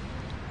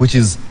 which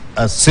is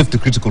a safety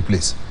critical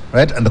place,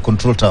 right? And the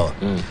control tower.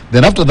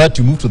 Then after that,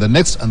 you move to the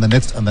next and the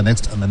next and the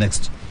next and the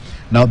next.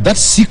 Now that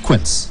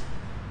sequence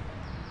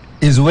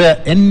is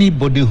where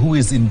anybody who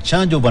is in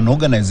charge of an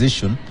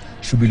organization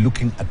should be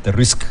looking at the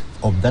risk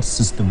of that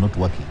system not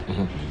working.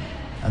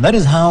 And that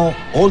is how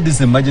all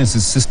these emergency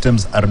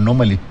systems are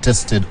normally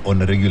tested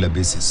on a regular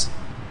basis,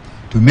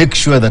 to make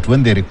sure that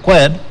when they're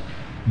required,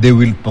 they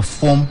will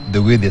perform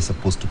the way they're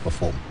supposed to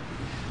perform.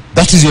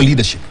 That is your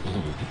leadership,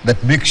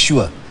 that makes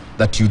sure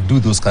that you do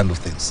those kind of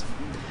things.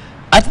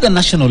 At the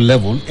national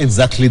level,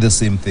 exactly the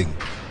same thing.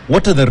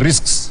 What are the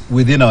risks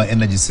within our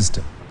energy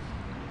system?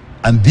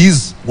 And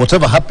these,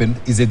 whatever happened,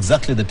 is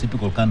exactly the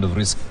typical kind of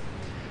risk.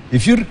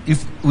 If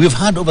we've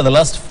had over the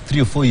last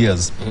 3 or 4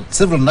 years,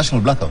 several national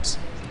blackouts.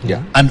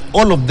 Yeah. And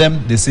all of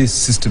them, they say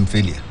system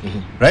failure,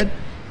 right?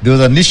 There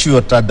was an issue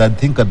at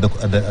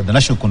the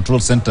National Control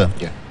Center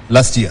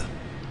last year,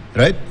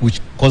 right?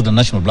 Which caused a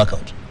national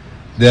blackout.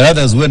 There are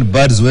others when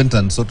birds went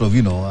and sort of,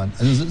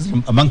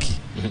 a monkey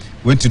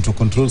went into a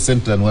control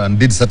center and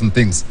did certain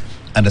things,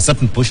 and a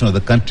certain portion of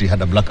the country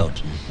had a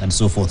blackout and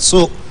so forth.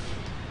 So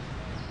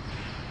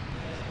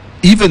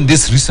even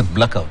this recent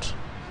blackout,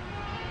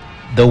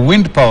 the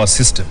wind power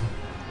system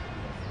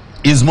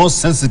is more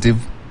sensitive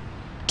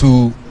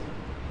to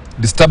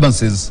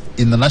disturbances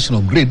in the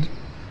national grid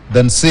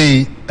than,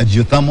 say, a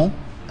geothermal,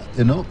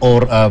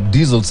 or a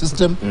diesel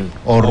system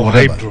or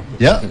whatever. hydro.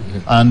 Yeah,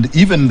 and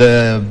even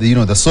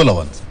the solar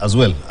ones as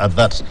well at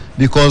that,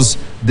 because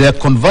they are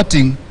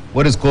converting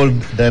what is called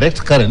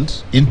direct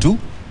current into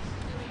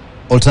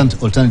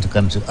alternative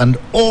current, and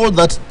all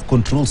that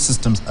control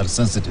systems are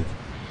sensitive.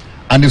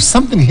 And if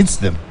something hits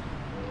them,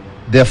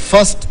 their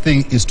first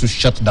thing is to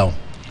shut down,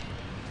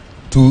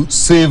 to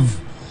save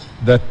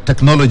the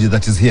technology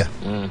that is here.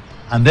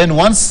 And then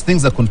once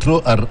things are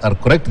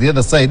correct the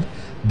other side,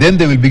 then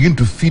they will begin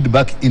to feed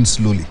back in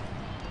slowly.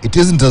 It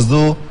isn't as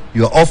though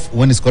you're off,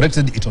 when it's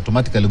corrected, it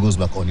automatically goes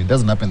back on. It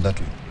doesn't happen that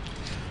way.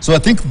 So I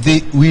think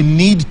we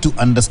need to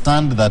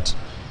understand that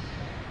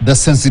the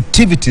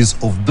sensitivities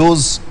of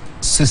those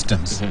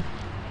systems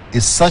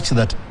is such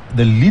that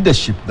the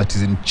leadership that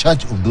is in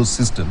charge of those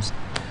systems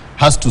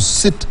has to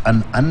sit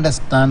and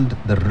understand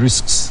the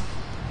risks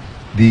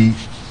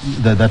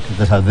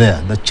that are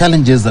there, the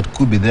challenges that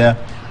could be there,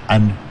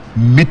 and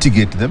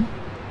mitigate them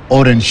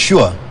or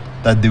ensure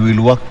that they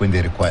will work when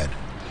they're required.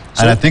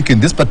 And I think in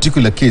this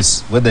particular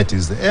case, whether it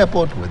is the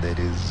airport, whether it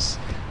is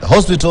the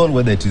hospital,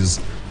 whether it is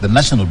the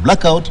national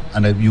blackout,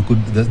 and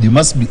you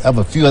must have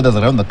a few others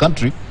around the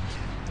country,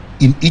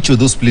 in each of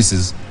those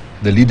places,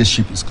 the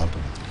leadership is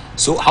culpable.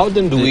 So how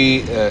then do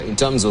we, in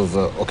terms of,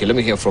 okay, let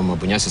me hear from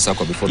Bunyasi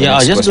Sakwa before the next question. Yeah, I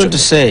was just going to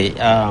say,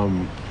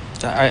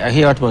 I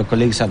hear what my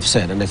colleagues have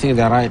said, and I think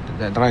they're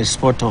right,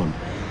 spot on.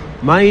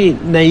 My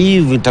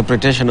naive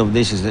interpretation of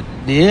this is that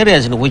the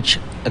areas in which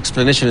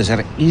explanations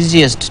are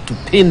easiest to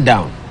pin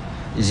down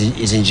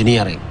is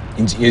engineering.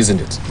 Isn't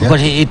it?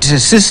 Because it's a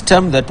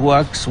system that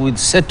works with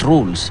set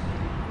rules,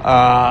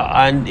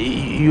 and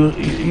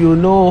you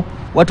know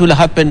what will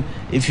happen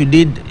if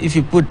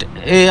you put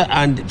A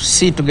and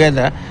C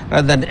together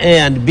rather than A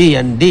and B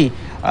and D.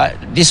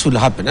 This will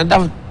happen, and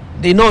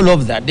they know all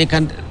of that. They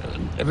can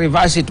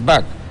reverse it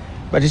back.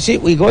 But you see,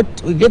 we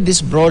get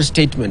these broad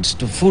statements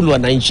to fool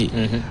Wananchi.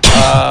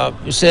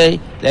 You say,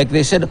 like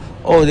they said,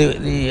 oh, the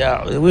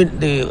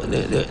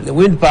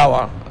wind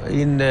power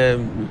in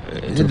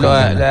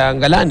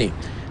Angalani,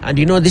 and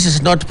this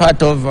is not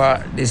part of.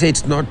 They say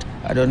it's not.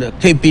 I don't know,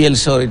 KPL,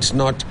 or it's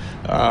not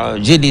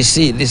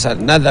GDC. This is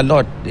another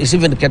lot. It's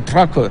even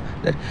Ketraco.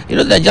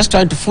 They're just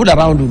trying to fool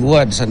around with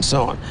words and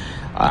so on.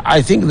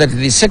 I think that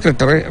the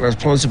secretary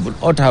responsible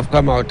ought to have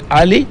come out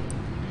early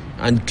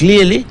and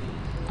clearly,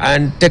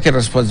 and take a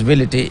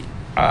responsibility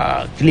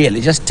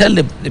clearly. Just tell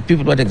the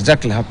people what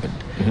exactly happened.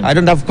 I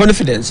don't have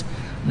confidence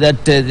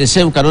that the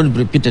same cannot be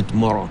repeated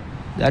tomorrow.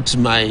 That's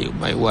my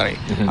worry.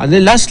 And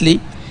then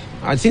lastly,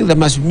 I think there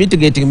must be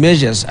mitigating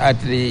measures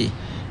at the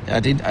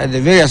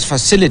various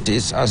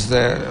facilities, as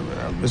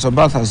Mr.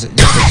 Bath has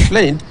just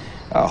explained,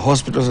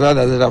 hospitals and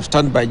others that have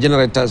standby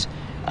generators,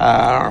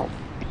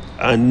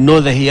 and know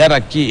the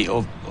hierarchy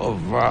of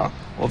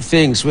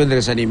things when there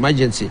is an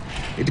emergency.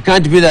 It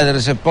can't be that there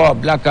is a power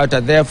blackout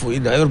and therefore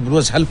everybody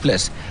was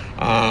helpless.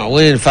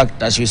 When in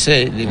fact, as you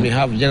say, they may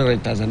have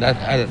generators and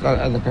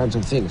other kinds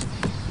of things.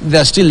 They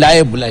are still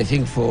liable, I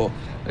think, for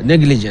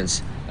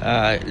negligence.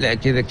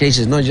 Like in the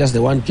cases, not just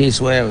the one case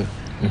where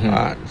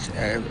a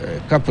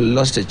couple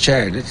lost a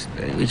child,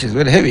 which is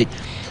very heavy,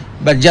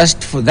 but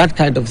just for that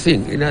kind of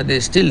thing,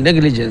 there's still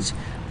negligence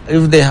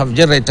if they have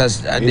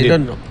generators and they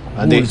don't know.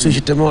 And they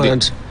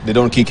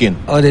don't kick in.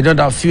 Or they don't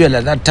have fuel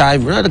at that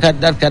time.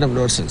 That kind of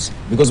nonsense.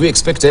 Because we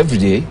expect every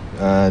day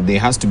there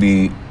has to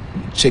be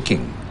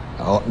checking,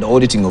 the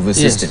auditing of the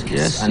system.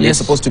 And it's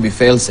supposed to be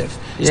fail-safe.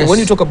 So when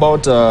you talk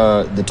about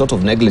the total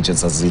of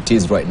negligence as it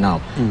is right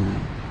now,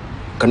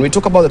 can we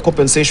talk about the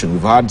compensation?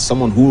 We've had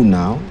someone who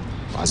now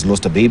has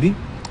lost a baby,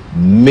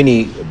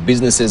 Many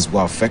businesses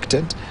were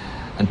affected,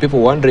 and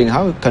people wondering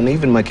how can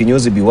even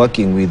Makinyozi be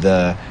working with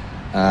a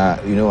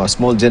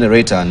small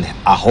generator and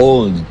a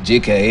whole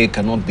JKA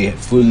cannot be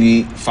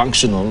fully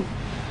functional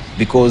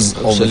because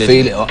of the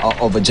failure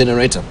of a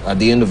generator at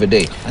the end of the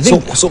day.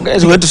 So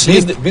guys,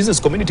 the business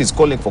community is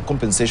calling for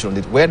compensation.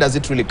 Where does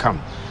it really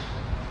come?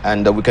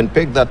 And we can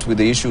peg that with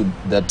the issue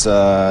that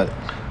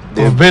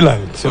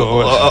bailout. So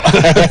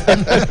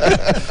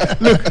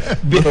look,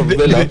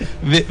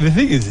 the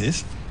thing is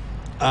this.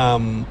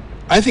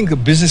 I think the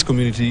business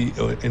community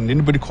and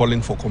anybody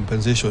calling for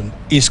compensation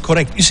is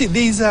correct. You see,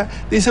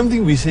 there's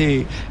something we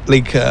say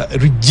like a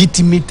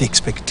legitimate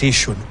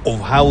expectation of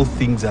how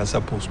things are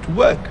supposed to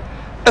work.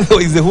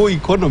 Otherwise, the whole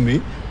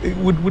economy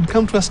would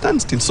come to a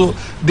standstill. So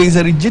there is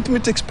a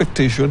legitimate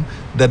expectation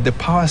that the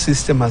power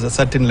system has a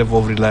certain level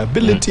of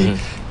reliability,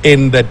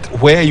 and that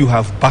where you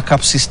have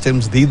backup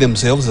systems, they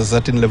themselves a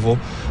certain level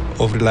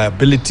of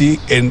reliability,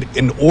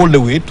 and all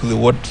the way to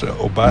what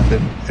Obath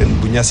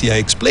and Bunyasi are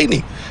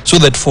explaining. So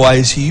that for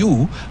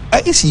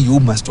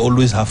ICU must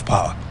always have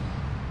power.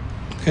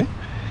 Okay?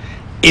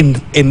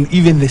 And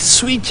even the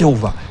switch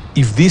over,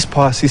 if this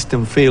power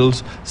system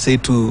fails, say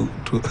to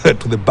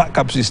the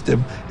backup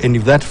system, and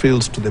if that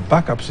fails to the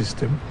backup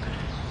system,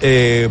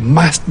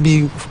 must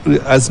be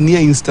as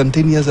near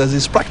instantaneous as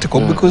is practical,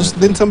 because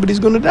then somebody's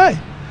going to die.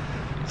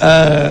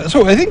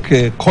 So I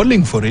think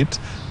calling for it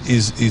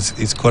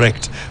is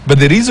correct. But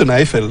the reason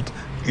I felt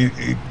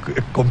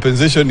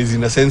compensation is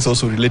in a sense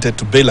also related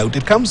to bailout,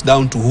 it comes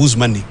down to whose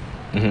money.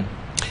 And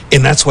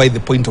that's why the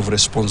point of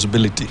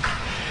responsibility.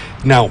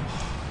 Now,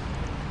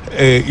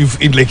 if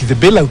in like the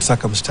bailout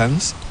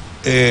circumstance,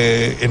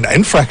 and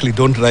I frankly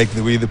don't like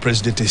the way the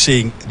president is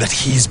saying that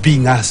he's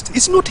being asked.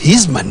 It's not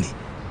his money.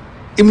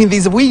 I mean,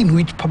 there's a way in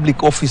which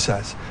public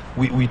officers,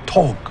 we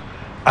talk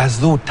as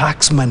though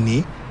tax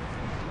money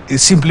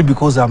is simply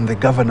because I'm the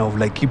governor of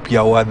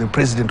Laikipia or the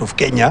president of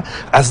Kenya,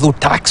 as though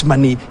tax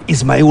money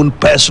is my own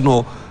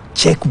personal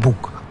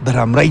checkbook that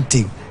I'm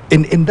writing.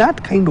 And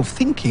that kind of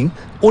thinking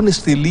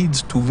honestly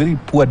leads to very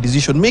poor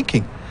decision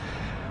making.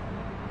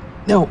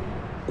 Now,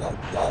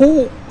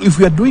 if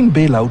we are doing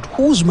bailout,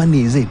 whose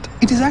money is it?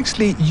 It is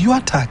actually your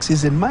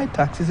taxes and my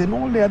taxes and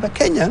all the other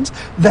Kenyans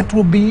that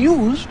will be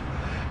used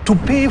to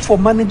pay for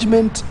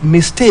management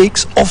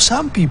mistakes of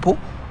some people.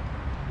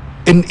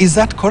 And is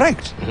that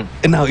correct?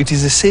 And now it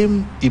is the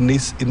same in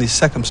this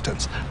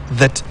circumstance,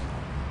 that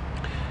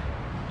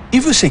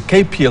if you say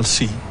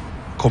KPLC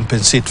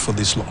compensate for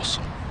this loss,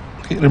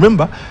 okay,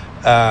 remember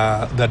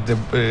that the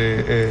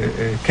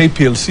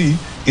KPLC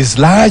is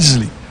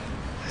largely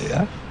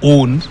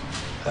owned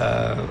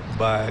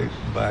by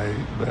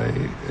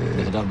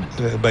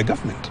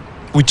government,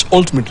 which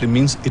ultimately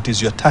means it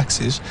is your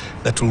taxes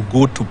that will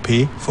go to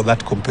pay for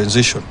that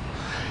compensation,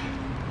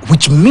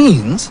 which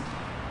means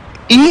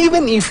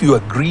even if you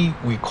agree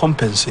we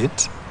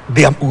compensate,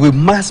 we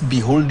must be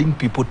holding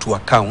people to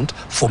account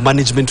for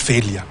management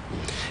failure.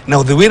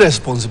 Now, the way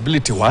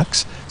responsibility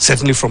works,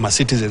 certainly from a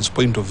citizen's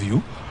point of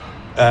view,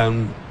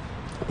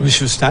 we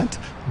should start,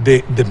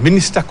 the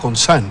minister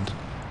concerned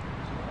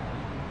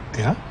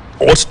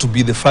ought to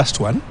be the first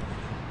one,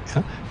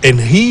 and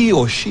he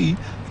or she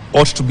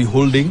ought to be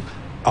holding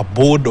a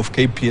board of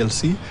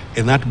KPLC,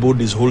 and that board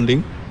is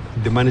holding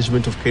the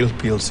management of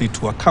KPLC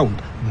to account.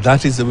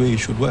 That is the way it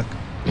should work.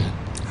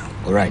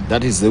 All right,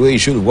 that is the way it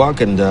should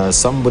work, and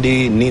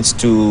somebody needs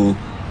to,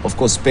 of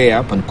course, pay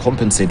up and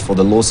compensate for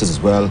the losses as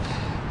well,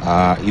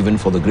 even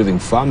for the grieving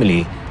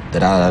family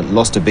that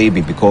lost a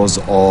baby because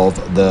of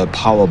the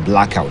power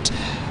blackout.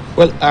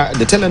 Well,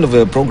 the tail end of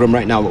the program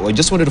right now, I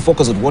just wanted to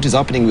focus on what is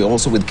happening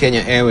also with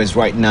Kenya Airways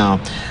right now,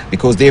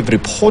 because they've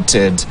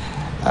reported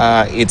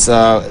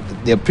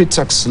their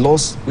pre-tax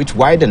loss, which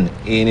widened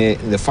in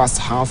the first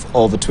half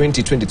of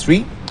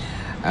 2023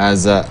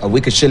 as a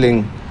weaker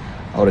shilling,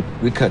 or a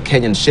weaker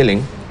Kenyan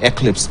shilling,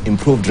 eclipsed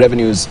improved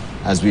revenues.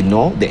 As we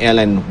know, the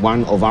airline,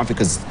 one of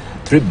Africa's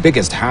three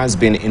biggest, has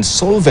been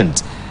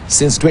insolvent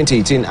since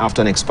 2018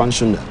 after an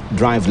expansion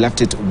drive left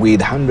it with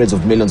hundreds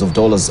of millions of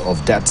dollars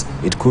of debt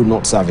it could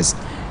not service.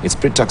 Its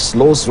pre-tax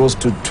loss rose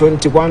to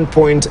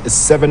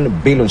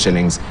 21.7 billion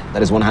shillings,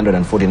 that is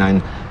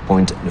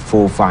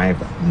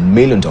 $149.45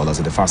 million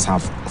in the first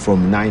half,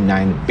 from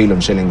 99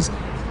 billion shillings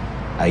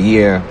a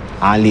year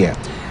earlier.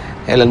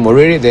 Helen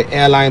Moriri, the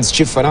airline's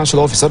chief financial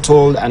officer,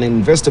 told an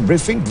investor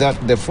briefing that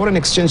the foreign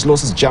exchange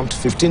losses jumped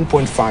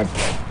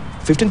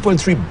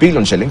 15.3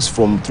 billion shillings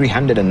from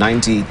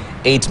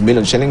 398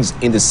 million shillings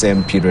in the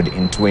same period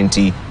in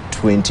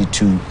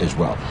 2022 as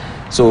well.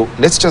 So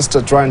let's just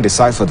try and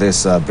decipher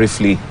this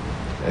briefly.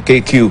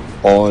 KQ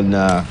on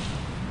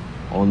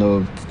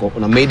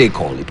a Mayday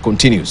call. It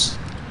continues.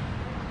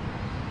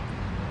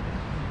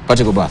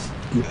 Patrick Obath.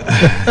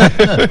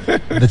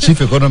 The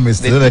chief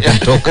economist, then I can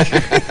talk.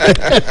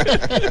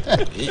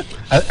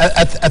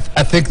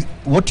 I think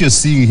what you're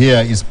seeing here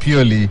is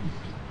purely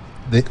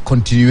the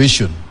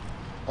continuation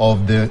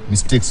of the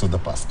mistakes of the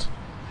past,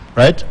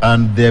 right?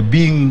 And they're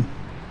being,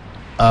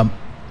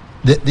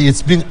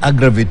 it's being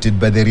aggravated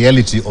by the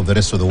reality of the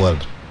rest of the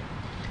world.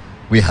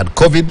 We had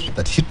COVID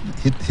that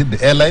hit the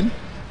airline,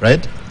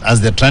 right? As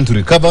they're trying to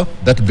recover,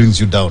 that brings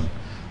you down.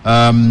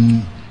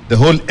 The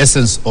whole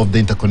essence of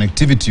the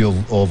interconnectivity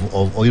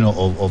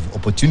of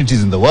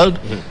opportunities in the world,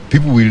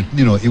 people will,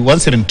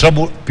 once they're in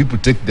trouble, people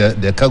take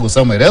their cargo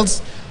somewhere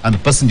else, and the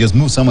passengers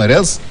move somewhere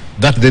else.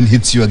 That then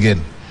hits you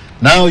again.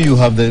 Now you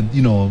have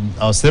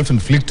our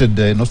self-inflicted,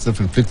 not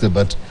self-inflicted,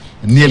 but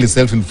nearly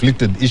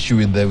self-inflicted issue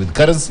with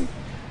currency,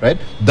 right?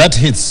 That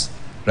hits,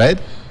 right?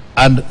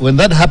 And when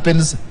that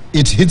happens,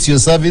 it hits your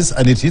service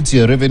and it hits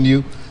your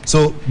revenue.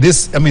 So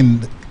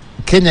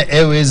Kenya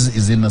Airways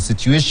is in a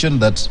situation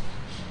that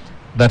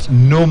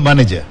no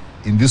manager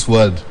in this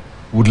world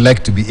would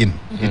like to be in.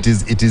 It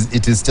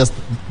is just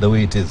the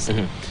way it is.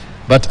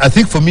 But I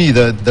think for me,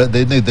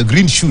 the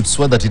green shoots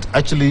were that it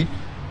actually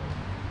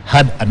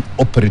had an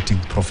operating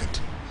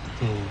profit.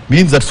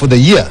 Means that for the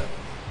year,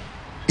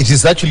 it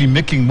is actually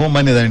making more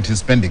money than it is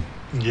spending.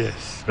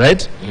 Yes.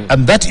 Right?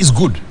 And that is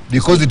good,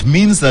 because it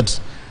means that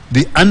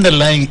the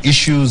underlying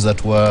issues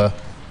that were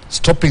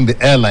stopping the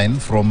airline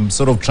from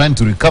sort of trying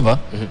to recover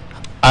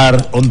are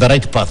on the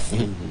right path.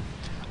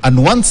 And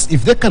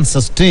if they can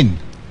sustain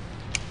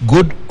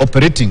good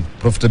operating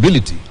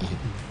profitability,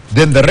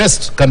 then the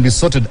rest can be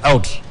sorted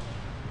out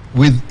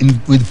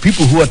with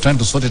people who are trying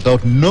to sort it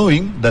out,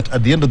 knowing that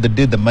at the end of the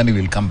day, the money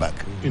will come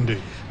back.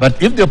 Indeed.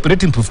 But if the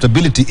operating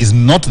profitability is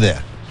not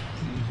there,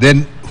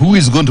 then who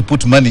is going to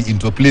put money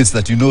into a place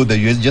that that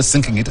you're just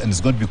sinking it and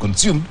it's going to be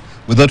consumed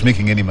without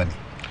making any money?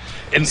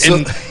 And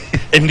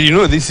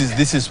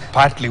this is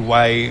partly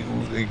why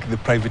the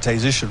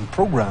privatization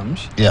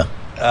programs,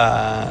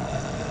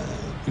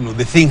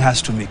 the thing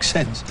has to make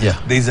sense.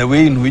 There's a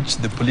way in which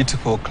the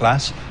political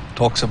class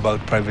talks about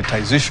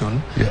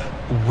privatization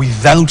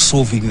without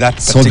solving that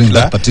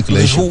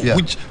particular issue.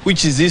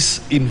 Which is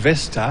this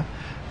investor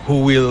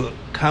who will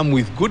come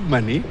with good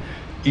money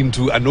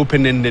into an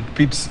open-ended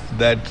pit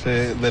that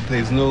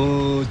there's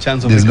no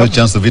chance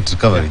of it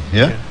recovering.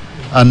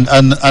 And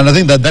I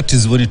think that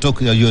is when you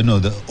talk,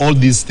 all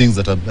these things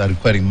that are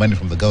requiring money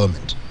from the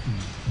government,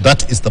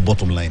 that is the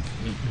bottom line.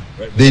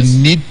 They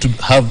need to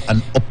have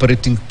an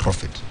operating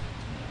profit.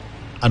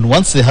 And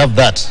once they have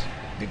that,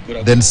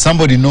 then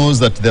somebody knows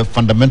that their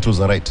fundamentals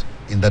are right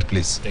in that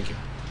place. Thank you.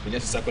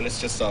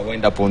 Let's just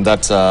wind up on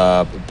that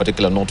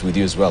particular note with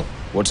you as well.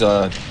 What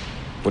do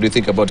you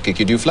think about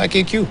KQ? Do you fly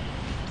KQ?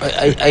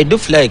 I do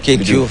fly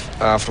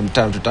KQ from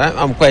time to time.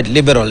 I'm quite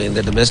liberal in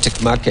the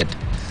domestic market.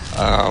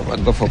 I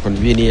go for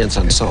convenience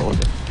and so on.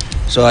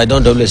 So I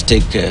don't always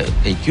take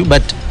KQ.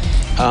 But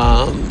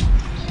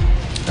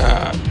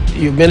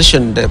you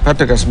mentioned,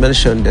 Patrick has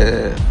mentioned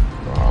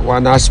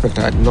one aspect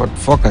I had not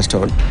focused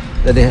on,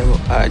 that they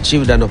have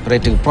achieved an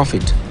operating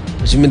profit,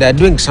 which means they're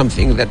doing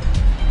something that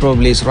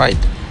probably is right.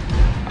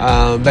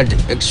 But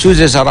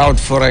excuses around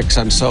Forex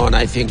and so on,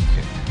 I think,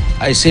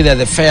 I see that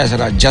the fares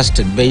are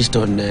adjusted based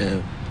on,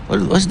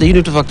 what's the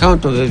unit of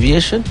account of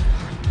aviation?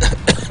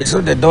 It's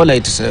not the dollar,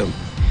 it's,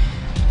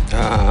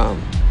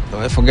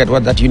 I forget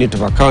what that unit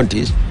of account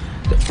is,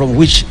 from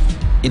which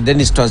it then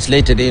is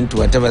translated into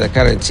whatever the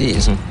currency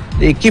is.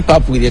 They keep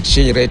up with the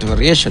exchange rate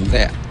variation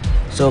there.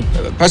 So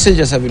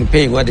passengers have been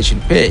paying what they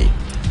should pay.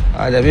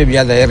 There may be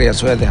other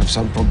areas where they have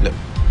some problem.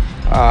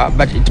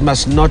 But it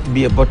must not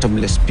be a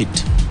bottomless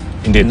pit.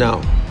 Indeed.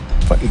 Now.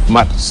 But it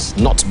must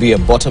not be a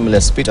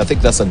bottomless pit. I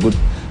think that's a good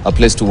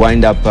place to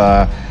wind up.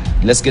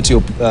 Let's get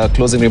your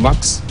closing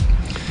remarks.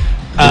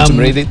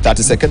 30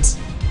 seconds.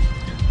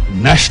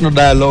 National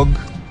dialogue.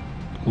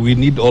 We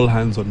need all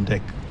hands on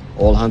deck.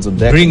 All hands on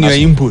deck. Bring your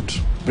input.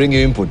 Bring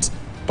your input.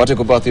 Patrick,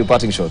 about your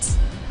parting shots.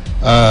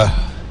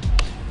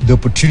 The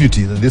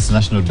opportunity that this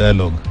national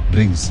dialogue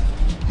brings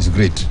is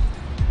great.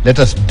 Let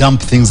us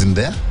dump things in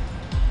there.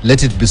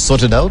 Let it be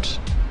sorted out,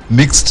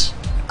 mixed,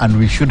 and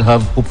we should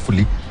have,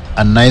 hopefully,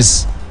 a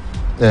nice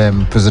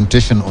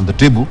presentation on the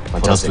table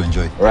for us to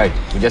enjoy. Right.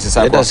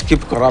 Let us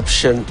keep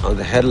corruption on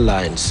the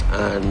headlines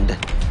and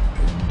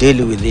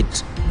deal with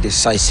it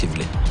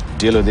decisively.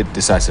 Deal with it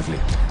decisively.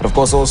 And of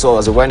course, also,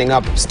 as a winding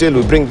up, still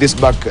we bring this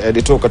back,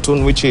 editorial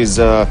cartoon, which is,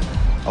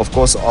 of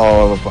course,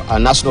 of a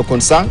national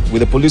concern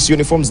with the police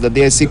uniforms that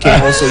they are seeking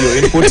also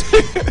your input.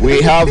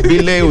 We have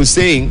Bile who's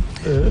saying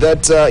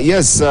that,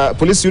 yes,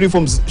 police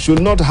uniforms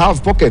should not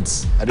have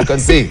pockets, and you can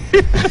see.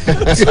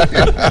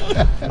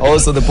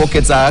 Also, the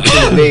pockets are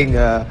actually being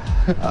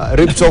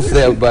ripped off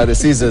there by the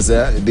scissors.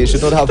 They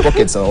should not have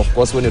pockets. Of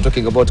course, when you're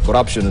talking about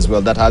corruption as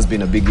well, that has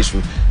been a big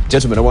issue.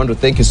 Gentlemen, I want to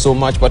thank you so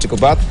much, Patrick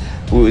Obath,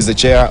 who is the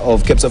chair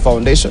of KEPSA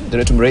Foundation, the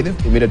Ruto and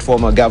Raila, immediate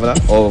former governor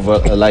of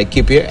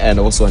Laikipia, and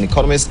also an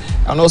economist,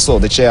 and also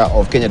the chair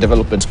of Kenya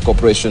Development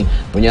Corporation,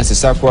 Bunyasi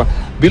Sakwa.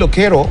 Bill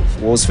Okero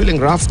was feeling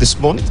rough this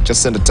morning,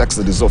 just sent a text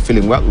that he's not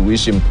feeling well. We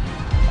wish him,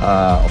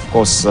 of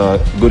course,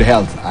 good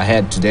health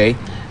ahead today,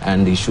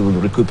 and he should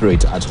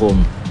recuperate at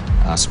home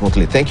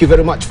smoothly. Thank you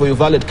very much for your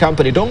valued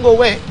company. Don't go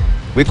away.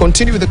 We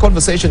continue with the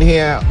conversation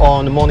here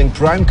on Morning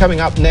Prime. Coming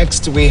up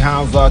next, we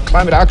have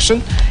climate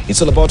action.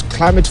 It's all about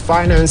climate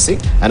financing,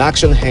 and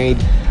Action Aid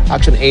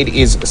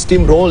is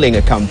steamrolling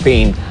a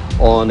campaign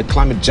on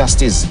climate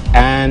justice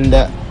and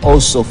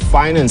also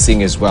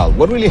financing as well.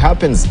 What really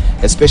happens,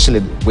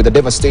 especially with the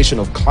devastation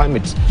of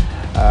climate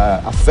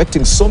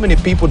affecting so many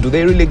people? Do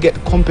they really get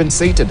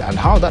compensated, and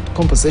how that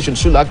compensation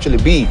should actually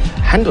be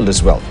handled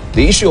as well?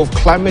 The issue of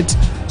climate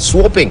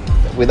swapping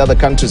with other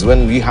countries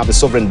when we have a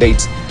sovereign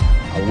date.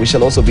 We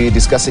shall also be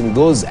discussing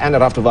those and a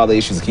raft of other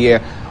issues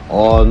here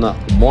on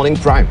Morning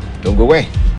Prime. Don't go away.